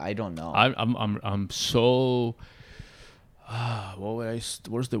 I don't know. I'm so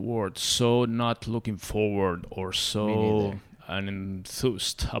what's the word? So not looking forward or so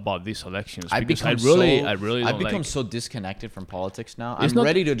enthused about these elections. I really I've become like, so disconnected from politics now. It's I'm not-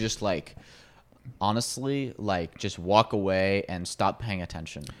 ready to just like, honestly, like just walk away and stop paying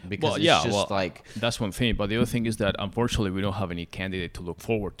attention because like that's one thing. But the other thing is that unfortunately we don't have any candidate to look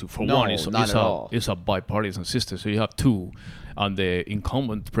forward to. For No, one, not at all. It's a bipartisan system, so you have two, and the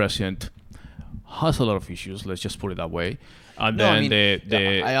incumbent president has a lot of issues. Let's just put it that way. And No, then I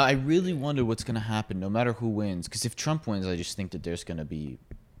mean, I really wonder what's going to happen no matter who wins. Because if Trump wins, I just think that there's going to be,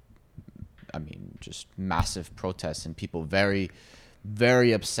 I mean, just massive protests and people very,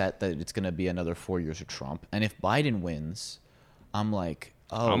 very upset that it's going to be another 4 years of Trump. And if Biden wins, I'm like,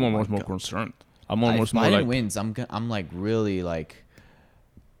 oh, I'm almost my more God. concerned. I'm If almost more Biden like, wins, I'm like really like,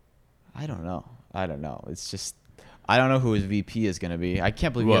 I don't know. It's just, I don't know who his VP is going to be. I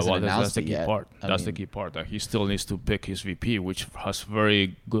can't believe he hasn't announced that's the it key yet. part. I That's the mean, key part. That he still needs to pick his VP, which has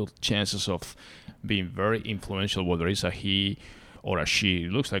very good chances of being very influential, whether it's a he or a she.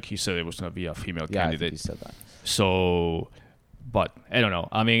 It looks like he said it was going to be a female Yeah, I think candidate. he said that. So, but I don't know.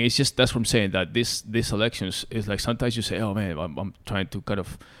 I mean, it's just that's what I'm saying. That these elections is like sometimes you say, oh man, I'm trying to kind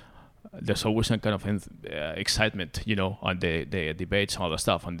of. There's always some kind of excitement, on the debates and all that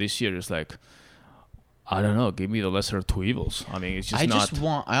stuff. And this year is like, I don't know. Give me the lesser of two evils. I mean, it's just I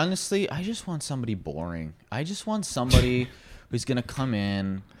just want somebody boring. I just want somebody who's gonna come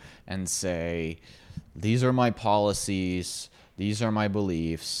in and say, "These are my policies. These are my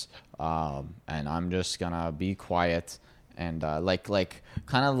beliefs," and I'm just gonna be quiet and like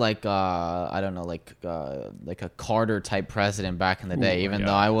kind of like I don't know, like a Carter type president back in the day. Even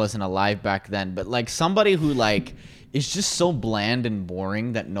though I wasn't alive back then, but like somebody who like. It's just so bland and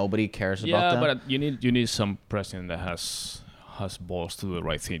boring that nobody cares about them. Yeah, but you need some president that has balls to do the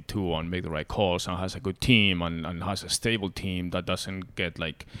right thing too and make the right calls and has a good team and has a stable team that doesn't get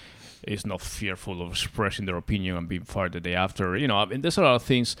like is not fearful of expressing their opinion and being fired the day after. I mean, there's a lot of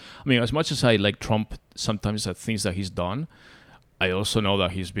things. I mean, as much as I like Trump, sometimes the things that he's done, I also know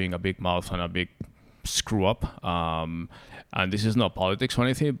that he's being a big mouth and a big screw up. And this is not politics or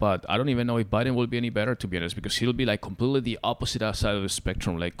anything, but I don't even know if Biden will be any better, to be honest, because he'll be like completely the opposite side of the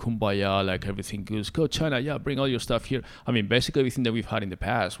spectrum, like kumbaya, like everything goes, go China, yeah, bring all your stuff here. I mean, basically everything that we've had in the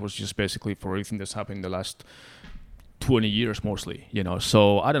past was just basically for everything that's happened in the last 20 years mostly,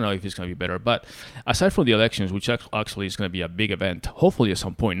 So I don't know if it's going to be better. But aside from the elections, which actually is going to be a big event, hopefully at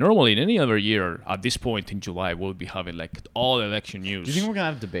some point, normally in any other year, at this point in July, we'll be having like all election news. Do you think we're going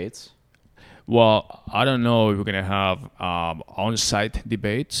to have debates? Well, I don't know if we're going to have on-site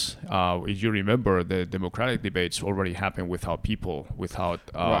debates. If you remember, the Democratic debates already happened without people, without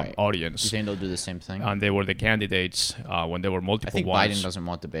audience. Do you think they'll do the same thing? And they were the candidates when there were multiple I think ones. Biden doesn't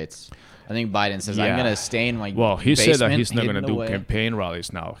want debates. I think Biden says, I'm going to stay in my Well, he said that basement, he's not going to hidden do away. campaign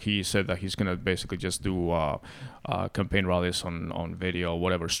rallies now. He said that he's going to basically just do campaign rallies on video,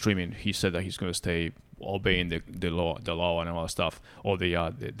 whatever, streaming. He said that he's going to stay obeying the law and all that stuff, or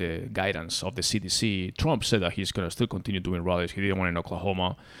the guidance of the CDC. Trump said that he's going to still continue doing rallies. He did one in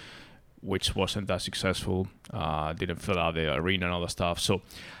Oklahoma, which wasn't that successful. Didn't fill out the arena and all that stuff. So,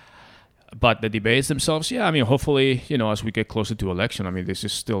 but the debates themselves, yeah, I mean, hopefully, as we get closer to election, I mean, this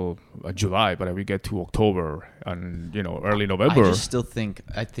is still July, but if we get to October and, early November.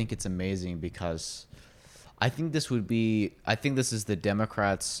 I think it's amazing because I think this is the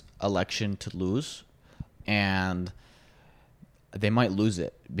Democrats' election to lose. And they might lose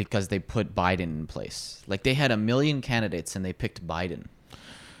it because they put Biden in place. Like they had 1 million candidates and they picked Biden.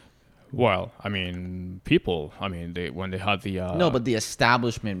 Well, I mean, when they had the no, but the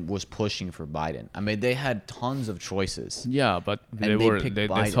establishment was pushing for Biden. I mean, they had tons of choices. Yeah, but they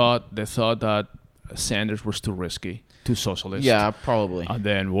thought that Sanders was too risky, too socialist. Yeah, probably. And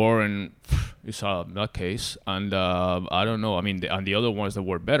then Warren is a nutcase, and I don't know. I mean, and the other ones that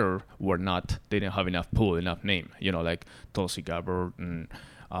were better were not. They didn't have enough pull, enough name. Like Tulsi Gabbard and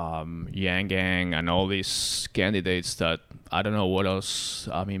Yang Gang and all these candidates that I don't know what else.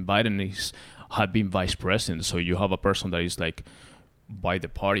 I mean, Biden had been vice president, so you have a person that is like by the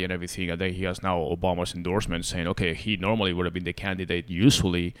party and everything, and then he has now Obama's endorsement saying, okay, he normally would have been the candidate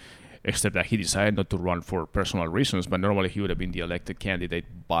usually, except that he decided not to run for personal reasons, but normally he would have been the elected candidate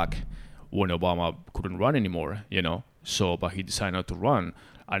back when Obama couldn't run anymore, So, but he decided not to run,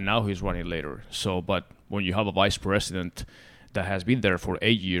 and now he's running later. So, but when you have a vice president that has been there for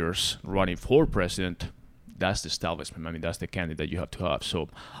 8 years running for president, that's the establishment. I mean, that's the candidate you have to have. So,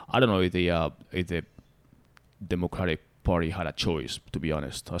 I don't know if the Democratic Party had a choice, to be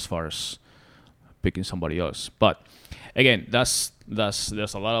honest, as far as picking somebody else. But again, there's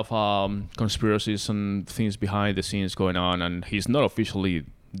a lot of conspiracies and things behind the scenes going on, and he's not officially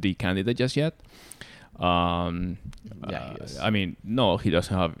the candidate just yet. Yeah, he is. I mean, no, he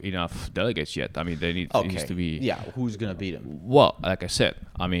doesn't have enough delegates yet. I mean, it needs to be. Yeah, who's gonna beat him? Well, like I said,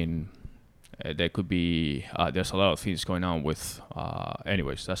 I mean, there could be. There's a lot of things going on with.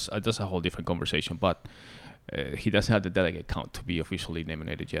 Anyways, that's a whole different conversation. But he doesn't have the delegate count to be officially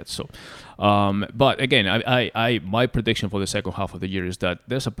nominated yet. So, but again, my prediction for the second half of the year is that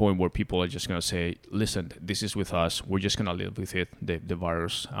there's a point where people are just going to say, listen, this is with us. We're just going to live with it, the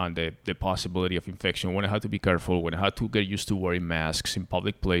virus and the possibility of infection. We're going to have to be careful. We're going to have to get used to wearing masks in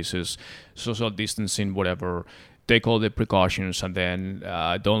public places, social distancing, whatever. Take all the precautions and then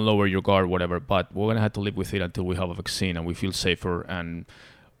don't lower your guard, whatever. But we're going to have to live with it until we have a vaccine and we feel safer.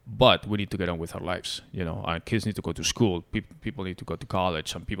 But we need to get on with our lives, Our kids need to go to school, people need to go to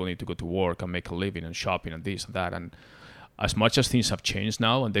college, and people need to go to work and make a living and shopping and this and that. And as much as things have changed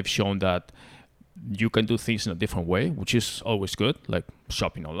now, and they've shown that you can do things in a different way, which is always good, like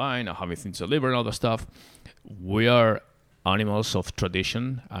shopping online and having things delivered and all that stuff, we are animals of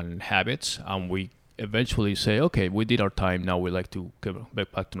tradition and habits, and we eventually say, okay, we did our time, now we like to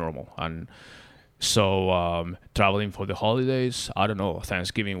get back to normal. And so traveling for the holidays, I don't know,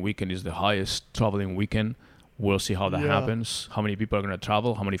 Thanksgiving weekend is the highest traveling weekend. We'll see how that happens. How many people are going to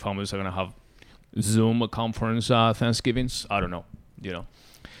travel? How many families are going to have Zoom conference Thanksgivings? I don't know,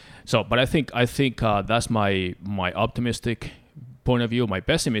 So, but I think that's my optimistic point of view. My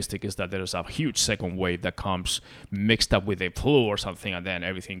pessimistic is that there's a huge second wave that comes mixed up with a flu or something, and then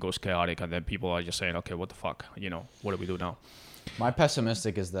everything goes chaotic, and then people are just saying, okay, what the fuck? What do we do now? My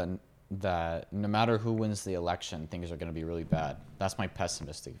pessimistic is that no matter who wins the election, things are going to be really bad. That's my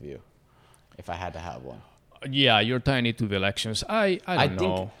pessimistic view, if I had to have one. Yeah, you're tying it to the elections. I don't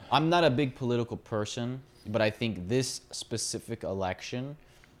know. I'm not a big political person, but I think this specific election,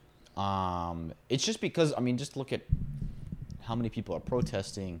 it's just because, just look at how many people are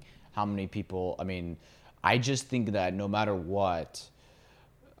protesting, how many people, I just think that no matter what.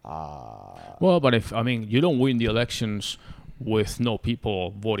 Well, but you don't win the elections with no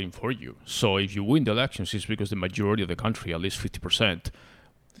people voting for you. So if you win the elections, it's because the majority of the country, at least 50%,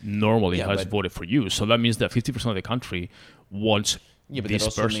 normally has voted for you. So that means that 50% of the country wants but this that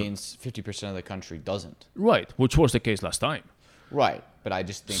also person. means 50% of the country doesn't. Right, which was the case last time. Right, but I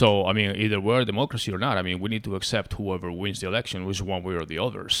just think... So, either we're a democracy or not. We need to accept whoever wins the election, which one way or the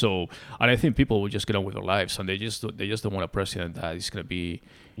other. So, and I think people will just get on with their lives, and they just don't want a president that is going to be...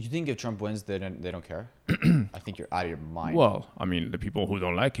 You think if Trump wins, they don't care? I think you're out of your mind. Well, the people who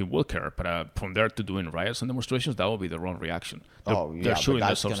don't like him will care, but from there to doing riots and demonstrations, that will be the wrong reaction. They're but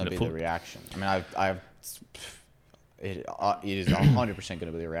that's going to be the reaction. It is 100% going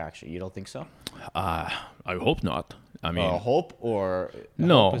to be the reaction. You don't think so? I hope not. Hope or...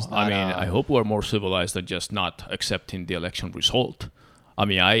 No, hope I hope we're more civilized than just not accepting the election result. I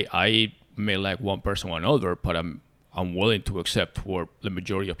may like one person or another, but I'm willing to accept what the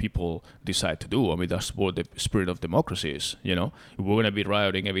majority of people decide to do. That's what the spirit of democracy is, If we're going to be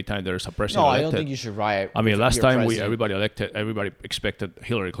rioting every time there's a president elected. I don't think you should riot. Last time everybody expected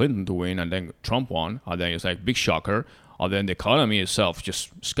Hillary Clinton to win, and then Trump won, and then it's like big shocker. And then the economy itself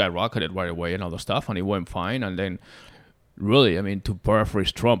just skyrocketed right away and all the stuff, and it went fine. And then really, to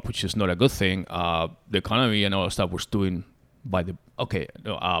paraphrase Trump, which is not a good thing, the economy and all the stuff was doing no,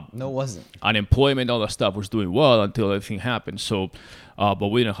 it wasn't. Unemployment, all that stuff was doing well until everything happened. So, but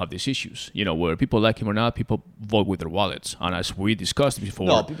we don't have these issues. Whether people like him or not, people vote with their wallets. And as we discussed before,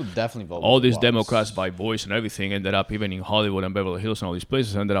 no, people definitely vote. All these Democrats by voice and everything ended up, even in Hollywood and Beverly Hills and all these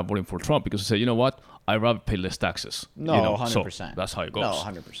places, ended up voting for Trump because they said, you know what, I'd rather pay less taxes. No, 100%. So that's how it goes.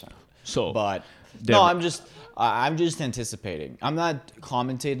 No, 100%. So, but no, I'm just anticipating. I'm not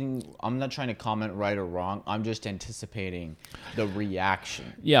commentating. I'm not trying to comment right or wrong. I'm just anticipating the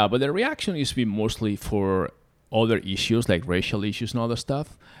reaction. Yeah, but the reaction is be mostly for other issues like racial issues and other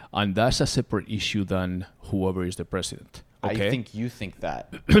stuff, and that's a separate issue than whoever is the president. Okay? I think you think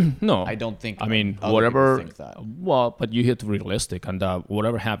that. No, I don't think. Whatever. Think that. Well, but you have to be realistic, and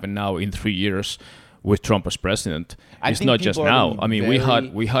whatever happened now in 3 years with Trump as president, it's not just now.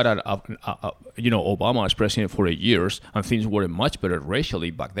 We had Obama as president for 8 years, and things were much better racially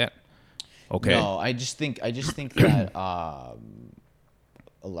back then. Okay. No, I just think that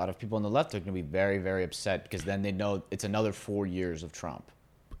a lot of people on the left are going to be very, very upset because then they know it's another 4 years of Trump.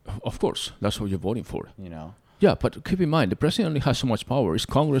 Of course, that's what you're voting for. Yeah, but keep in mind, the president only has so much power. It's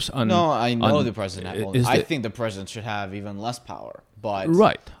Congress and... No, I know and the president. I think the president should have even less power. But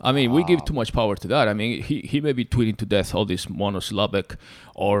right. I mean, we give too much power to that. I mean, he may be tweeting to death all these monosyllabic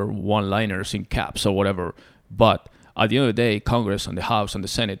or one-liners in caps or whatever. But at the end of the day, Congress and the House and the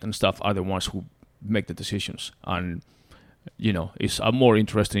Senate and stuff are the ones who make the decisions. And, you know, I'm more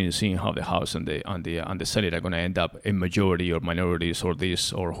interested in seeing how the House and the Senate are going to end up in majority or minorities or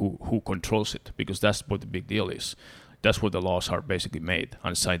this or who controls it, because that's what the big deal is. That's where the laws are basically made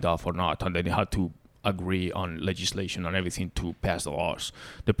and signed off or not. And then you have to agree on legislation and everything to pass the laws.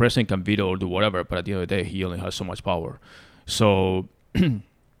 The president can veto or do whatever, but at the end of the day, he only has so much power. So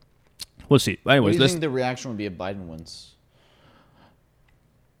we'll see. Anyways, what do you think the reaction would be if Biden wins?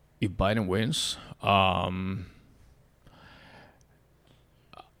 If Biden wins, I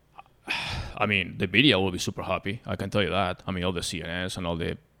mean, the media will be super happy. I can tell you that. I mean, all the CNNs and all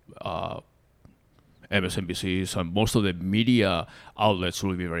the MSNBCs and most of the media outlets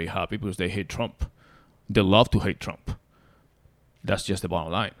will be very happy because they hate Trump. They love to hate Trump. That's just the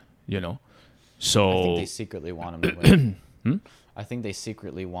bottom line, you know. So I think they secretly want him to win. I think they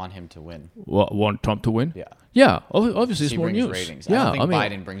secretly want him to win. Want Trump to win? Yeah. Yeah. Obviously, it's He more brings news. ratings. Yeah, I don't think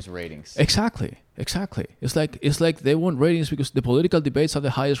Biden brings ratings. Exactly. It's like they want ratings because the political debates are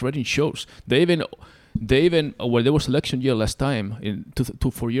the highest rating shows. They even when there was election year last time in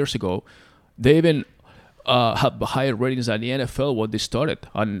 4 years ago, they even have higher ratings than the NFL when they started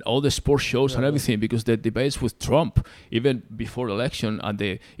and all the sports shows and everything, because the debates with Trump even before the election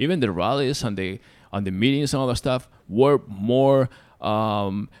and even the rallies and the meetings and all that stuff were more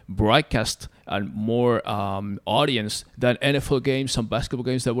broadcast and more audience than NFL games and basketball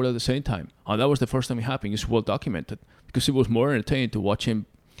games that were at the same time. And that was the first time it happened. It's well documented because it was more entertaining to watch him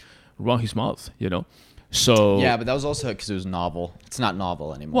run his mouth, you know. So yeah, but that was also because it was novel. It's not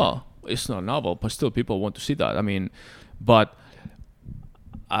novel anymore. Well, it's not novel, but still people want to see that. I mean, but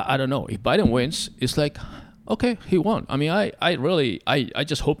I don't know. If Biden wins, it's like, okay, he won. I mean, I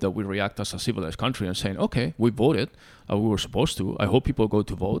just hope that we react as a civilized country and saying, okay, we voted. We were supposed to. I hope people go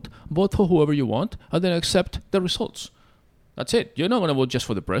to vote for whoever you want, and then accept the results. That's it. You're not going to vote just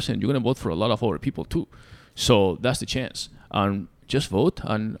for the president. You're going to vote for a lot of other people too. So that's the chance. And just vote.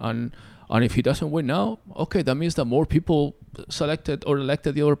 And if he doesn't win now, okay, that means that more people selected or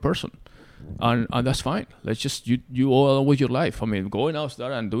elected the other person. And that's fine. Let's just you all on with your life. I mean, going out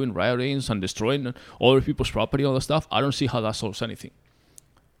there and doing riotings and destroying other people's property, all that stuff, I don't see how that solves anything.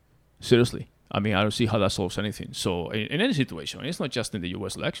 Seriously. I mean, I don't see how that solves anything. So in any situation, it's not just in the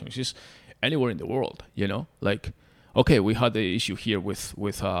U.S. election. It's just anywhere in the world, you know? Like, okay, we had the issue here with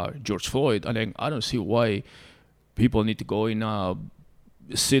George Floyd, and then I don't see why people need to go in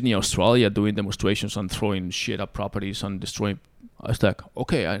Sydney, Australia, doing demonstrations and throwing shit at properties and destroying. It's like,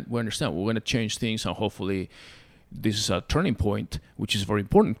 okay, we understand. We're going to change things, and hopefully this is a turning point, which is very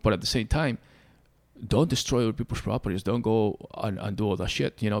important. But at the same time, don't destroy other people's properties. Don't go and do all that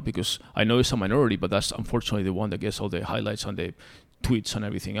shit, you know, because I know it's a minority, but that's unfortunately the one that gets all the highlights and the tweets and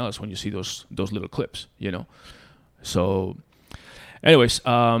everything else when you see those little clips, you know. So anyways,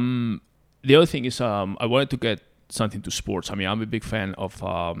 the other thing is I wanted to get something to sports. I mean, I'm a big fan of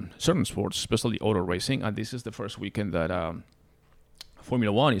certain sports, especially auto racing, and this is the first weekend that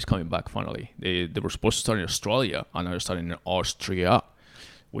Formula One is coming back finally. They were supposed to start in Australia, and now they're starting in Austria,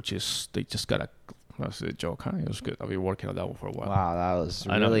 which is, they just got a, that's a joke, huh? It was good. I've been working on that one for a while. Wow, that was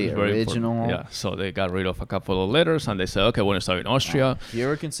really original. Yeah, so they got rid of a couple of letters, and they said, okay, we're going to start in Austria. You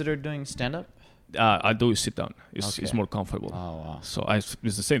ever considered doing stand-up? I do sit down. It's more comfortable. Oh, wow. So it's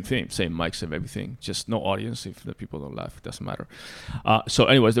the same thing, same mics and everything. Just no audience. If the people don't laugh, it doesn't matter. So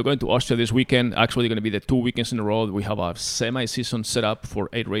anyways, they're going to Austria this weekend. Actually, going to be the 2 weekends in a row. We have a semi-season set up for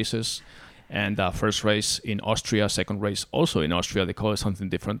 8 races. And first race in Austria, second race also in Austria. They call it something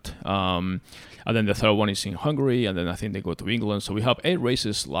different. And then the third one is in Hungary. And then I think they go to England. So we have 8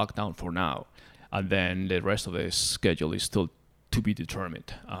 races locked down for now. And then the rest of the schedule is still to be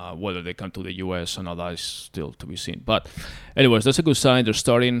determined. Whether they come to the U.S. and all that is still to be seen. But anyways, that's a good sign. They're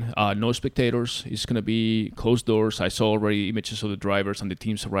starting. No spectators. It's going to be closed doors. I saw already images of the drivers and the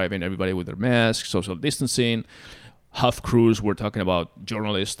teams arriving, everybody with their masks, social distancing. Half crews, we're talking about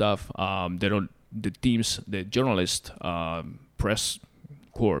journalist stuff. The journalist press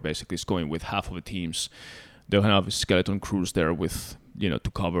corps basically is going with half of the teams. They'll have skeleton crews there with,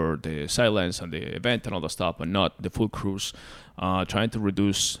 to cover the sidelines and the event and all that stuff, but not the full crews, trying to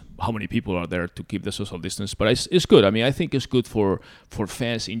reduce how many people are there to keep the social distance. But it's good. I mean, I think it's good for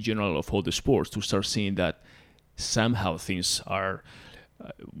fans in general of all the sports to start seeing that somehow things are,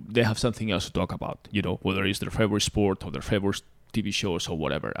 they have something else to talk about, whether it's their favorite sport or their favorite TV shows or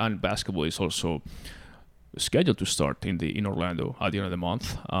whatever. And basketball is also scheduled to start in Orlando at the end of the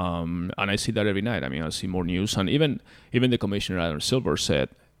month. And I see that every night. I mean, I see more news, and even the commissioner Adam Silver said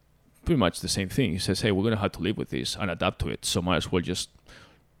pretty much the same thing. He says, "Hey, we're going to have to live with this and adapt to it. So might as well just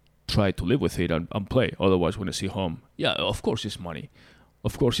try to live with it and play. Otherwise, we're going to see home." Yeah, of course it's money.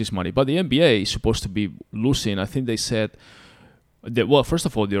 Of course it's money. But the NBA is supposed to be losing. I think they said that, well, first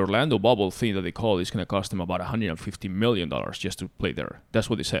of all, the Orlando bubble thing that they call is going to cost them about $150 million just to play there. That's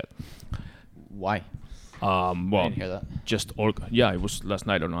what they said. Why? Well, I didn't hear that. It was last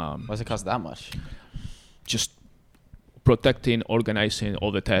night on. Why does it cost that much? Just protecting, organizing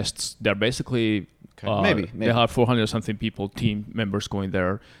all the tests. They're basically Maybe they had 400 something people, team members going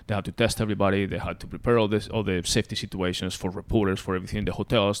there. They had to test everybody. They had to prepare all the safety situations for reporters, for everything, the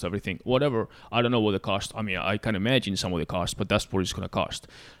hotels, everything, whatever. I don't know what the cost. I mean, I can imagine some of the cost, but that's what it's going to cost.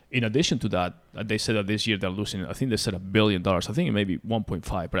 In addition to that, they said that this year they're losing, I think they said $1 billion. I think it may be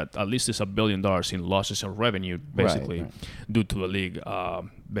 1.5, but at least it's $1 billion in losses in revenue, basically, right. due to the league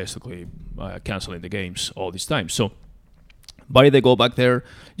canceling the games all this time. So, but if they go back there,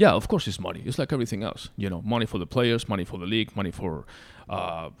 yeah, of course it's money. It's like everything else, money for the players, money for the league, money for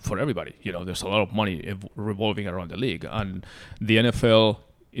everybody. There's a lot of money revolving around the league, and the NFL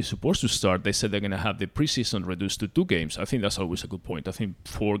is supposed to start. They said they're going to have the preseason reduced to 2 games. I think that's always a good point. I think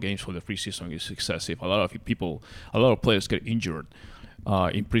 4 games for the preseason is excessive. A lot of players get injured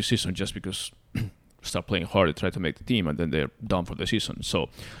in preseason just because start playing hard to try to make the team, and then they're done for the season. So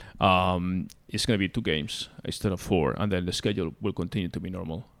it's going to be 2 games instead of 4, and then the schedule will continue to be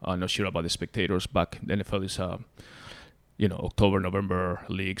normal. I'm not sure about the spectators. Back the NFL is October, November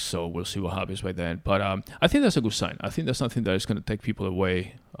league, so we'll see what happens by then. But I think that's a good sign. I think that's something that is going to take people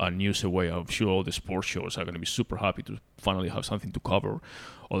away, news away. I'm sure all the sports shows are going to be super happy to finally have something to cover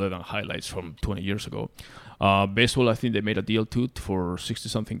other than highlights from 20 years ago. Baseball, I think they made a deal too for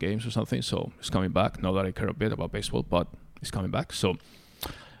 60-something games or something, so it's coming back. Not that I care a bit about baseball, but it's coming back. So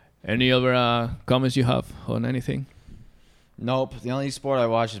any other comments you have on anything? Nope. The only sport I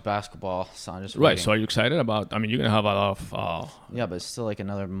watch is basketball, so I'm just right. waiting. So are you excited about? I mean, you're gonna have a lot of. Yeah, but it's still like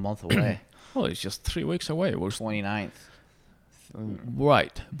another month away. Well, it's just 3 weeks away. We're 29th.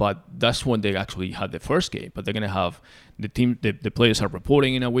 Right, but that's when they actually had the first game. But they're gonna have the team. The players are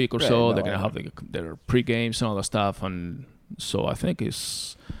reporting in a week or so. No, they're gonna have their pre-games and all that stuff, and so I think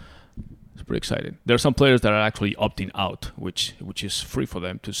it's pretty exciting. There are some players that are actually opting out, which is free for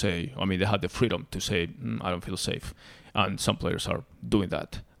them to say. I mean, they have the freedom to say, I don't feel safe. And some players are doing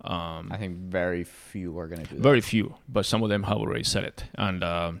that. I think very few are going to do that. Very few, but some of them have already said it.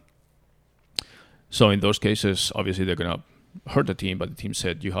 And so in those cases, obviously they're going to hurt the team, but the team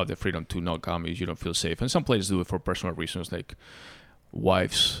said you have the freedom to not come if you don't feel safe. And some players do it for personal reasons, like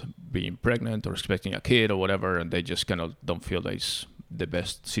wives being pregnant or expecting a kid or whatever, and they just kind of don't feel that it's the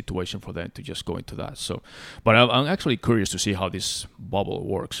best situation for them to just go into that. So, but I'm actually curious to see how this bubble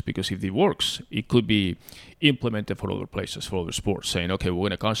works, because if it works, it could be implemented for other places, for other sports, saying, okay, we're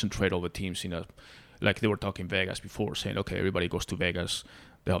going to concentrate all the teams like they were talking Vegas before, saying, okay, everybody goes to Vegas.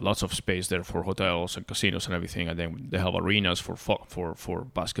 They have lots of space there for hotels and casinos and everything, and then they have arenas for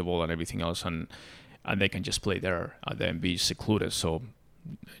basketball and everything else, and they can just play there and then be secluded. So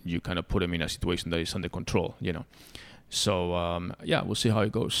you kind of put them in a situation that is under control, So, we'll see how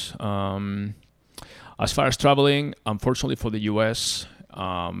it goes. As far as traveling, unfortunately for the U.S.,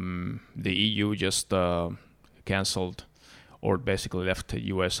 the EU just canceled or basically left the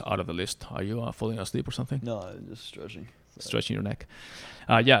U.S. out of the list. Are you falling asleep or something? No, I'm just stretching. Stretching your neck.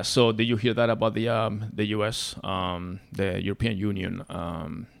 So did you hear that about the U.S., the European Union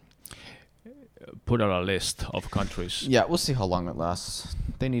put out a list of countries? Yeah, we'll see how long it lasts.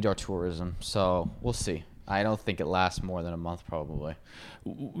 They need our tourism, so we'll see. I don't think it lasts more than a month, probably.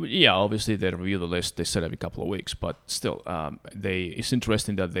 Yeah, obviously they review the list. They said every couple of weeks, but still, it's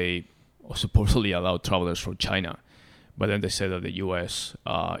interesting that they supposedly allow travelers from China, but then they say that the U.S.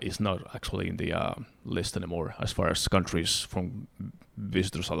 Is not actually in the list anymore as far as countries from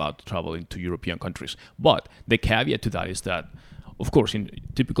visitors allowed to travel into European countries. But the caveat to that is that, of course, in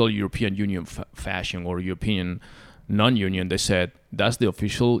typical European Union fashion or European non-union, they said that's the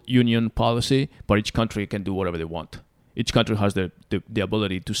official union policy, but each country can do whatever they want. Each country has the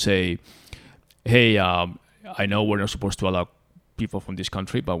ability to say, hey, I know we're not supposed to allow people from this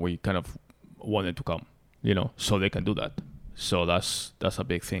country, but we kind of want them to come, so they can do that. So that's a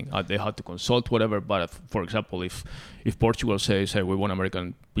big thing. They had to consult whatever, but for example, if Portugal says, hey, we want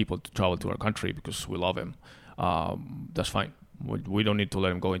American people to travel to our country because we love them, that's fine. We don't need to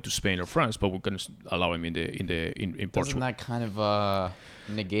let him go into Spain or France, but we can allow him in Portugal. Doesn't that kind of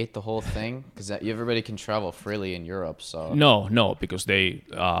negate the whole thing? Because everybody can travel freely in Europe, so... No, because they,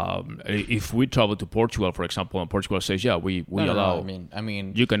 if we travel to Portugal, for example, and Portugal says, yeah, we allow... No, I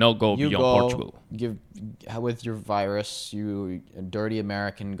mean... You cannot go beyond Portugal. With your virus, you a dirty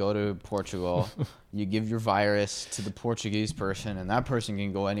American, go to Portugal, you give your virus to the Portuguese person, and that person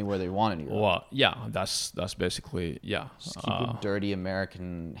can go anywhere they want in Europe. Well, yeah, that's basically, yeah. Just keep your dirty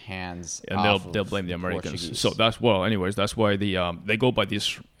American hands and off they'll blame the Americans. Portuguese. So that's why they go by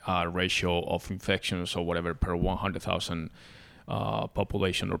this ratio of infections or whatever per 100,000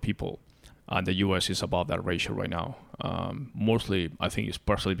 population or people. And the U.S. is above that ratio right now. Mostly, I think it's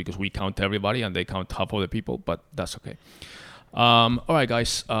partially because we count everybody and they count half of the people, but that's okay. All right,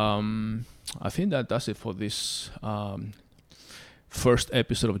 guys. I think that's it for this first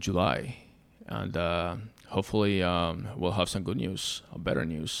episode of July. And hopefully we'll have some good news, better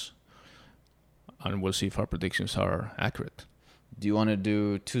news. And we'll see if our predictions are accurate. Do you want to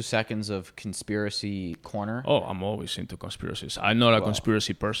do 2 seconds of conspiracy corner? Oh, I'm always into conspiracies. I'm not a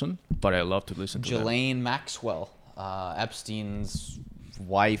conspiracy person, but I love to listen to them. Ghislaine Maxwell, Epstein's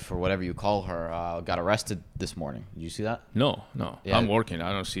wife or whatever you call her, got arrested this morning. Did you see that? No. Yeah. I'm working.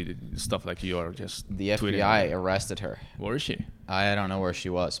 I don't see the stuff like you are just The tweeting. FBI arrested her. Where is she? I don't know where she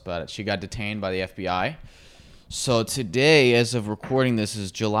was, but she got detained by the FBI. So today, as of recording this,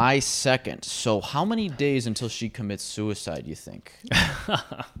 is July 2nd. So how many days until she commits suicide, you think?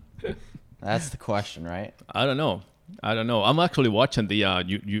 That's the question, right? I don't know. I'm actually watching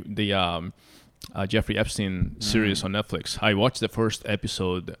the Jeffrey Epstein series on Netflix. I watched the first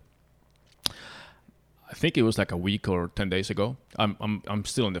episode. I think it was like a week or 10 days ago. I'm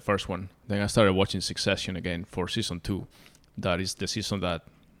still in the first one. Then I started watching Succession again for season 2. That is the season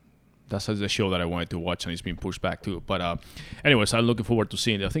that's the show that I wanted to watch, and it's been pushed back too. But anyways, I'm looking forward to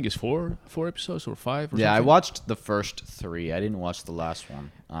seeing it. I think it's four episodes or 5 or something. Yeah, I watched the first 3. I didn't watch the last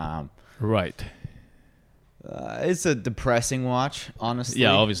one. Right. It's a depressing watch, honestly.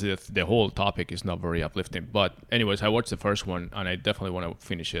 Yeah, obviously the whole topic is not very uplifting. But anyways, I watched the first one, and I definitely want to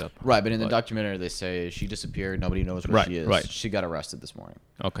finich it up. Right, but in the documentary, they say she disappeared. Nobody knows where she is. Right. She got arrested this morning.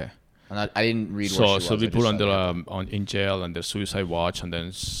 Okay. And I didn't read where she was. So we I put just under in jail and the suicide watch, and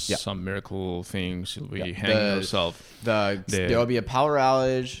then some miracle thing. She'll be hanging herself. There will be a power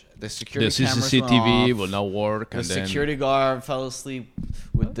outage. The security cameras CCTV went off. will not work. The security guard fell asleep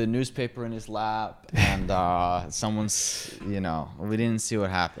with the newspaper in his lap, and someone's, we didn't see what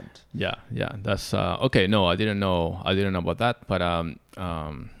happened. Yeah. That's okay. No, I didn't know about that, but I'll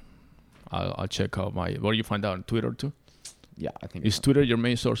check out what do you find out on Twitter too? Yeah, I think is Twitter your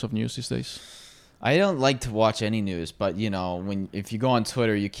main source of news these days? I don't like to watch any news, but if you go on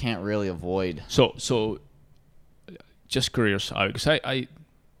Twitter, you can't really avoid. So, just curious, because I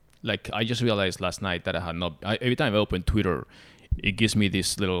just realized last night that I had not. Every time I open Twitter, it gives me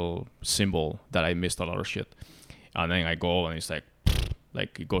this little symbol that I missed a lot of shit, and then I go and it's like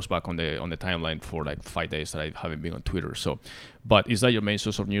it goes back on the timeline for like 5 days that I haven't been on Twitter. So, but is that your main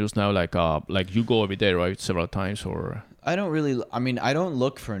source of news now? Like you go every day, right? Several times, or I don't really. I mean, I don't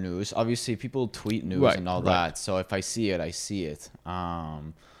look for news. Obviously, people tweet news and all that. So if I see it, I see it.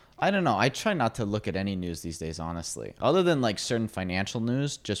 I don't know. I try not to look at any news these days, honestly, other than like certain financial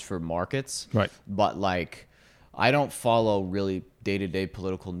news just for markets. Right. But like, I don't follow really day-to-day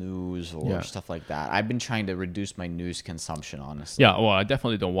political news or stuff like that. I've been trying to reduce my news consumption, honestly. Yeah, well, I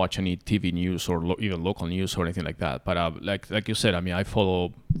definitely don't watch any TV news or even local news or anything like that. But like you said, I mean, I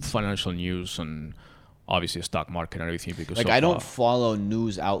follow financial news and obviously stock market and everything because I don't follow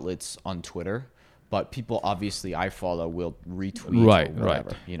news outlets on Twitter, but people obviously I follow will retweet or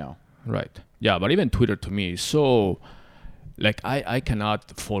whatever, Right. Yeah, but even Twitter to me is so like I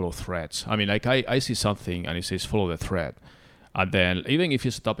cannot follow threads. I mean, like I see something and it says follow the thread. And then even if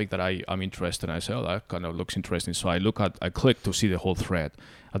it's a topic that I'm interested in, I say, oh, that kind of looks interesting. So I click to see the whole thread.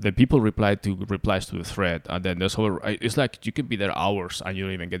 And then people replies to the thread. And then it's like you could be there hours and you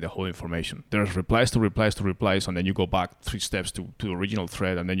don't even get the whole information. There's replies to replies. And then you go back 3 steps to the original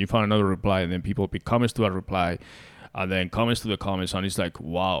thread. And then you find another reply. And then people pick comments to that reply. And then comments to the comments. And it's like,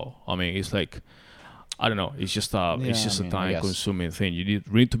 wow. I mean, it's like, I don't know. It's just a time-consuming thing. You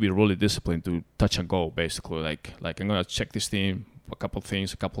need to be really disciplined to touch and go, basically. Like I'm gonna check this thing, a couple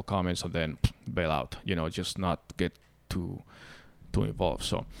things, a couple comments, and then bail out. Just not get too involved.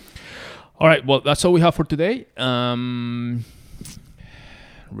 So, all right. Well, that's all we have for today.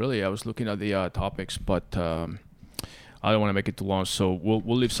 Really, I was looking at the topics, but I don't want to make it too long. So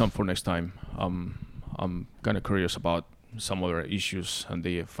we'll leave some for next time. I'm kind of curious about some other issues and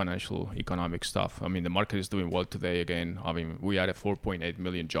the financial economic stuff. I mean, the market is doing well today again. I mean, we added 4.8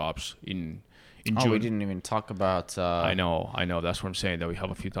 million jobs in June. We didn't even talk about... I know. That's what I'm saying, that we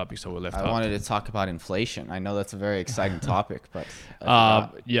have a few topics that we left out. I wanted to talk about inflation. I know that's a very exciting topic, but...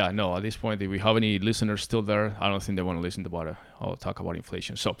 at this point, if we have any listeners still there, I don't think they want to listen to I'll talk about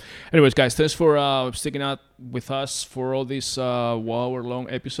inflation. So anyways, guys, thanks for sticking out with us for all this 1 hour long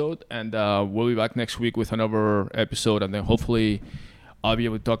episode. And we'll be back next week with another episode. And then hopefully I'll be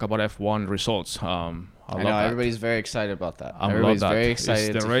able to talk about F1 results. I know everybody's very excited about that. Everybody's very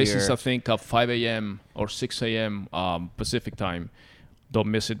excited. The race is, I think, at 5 a.m. or 6 a.m. Pacific time. Don't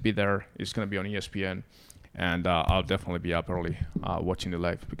miss it. Be there. It's going to be on ESPN. And I'll definitely be up early watching the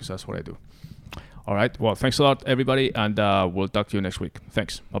live because that's what I do. All right. Well, thanks a lot, everybody. And we'll talk to you next week.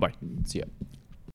 Thanks. Bye-bye. See ya.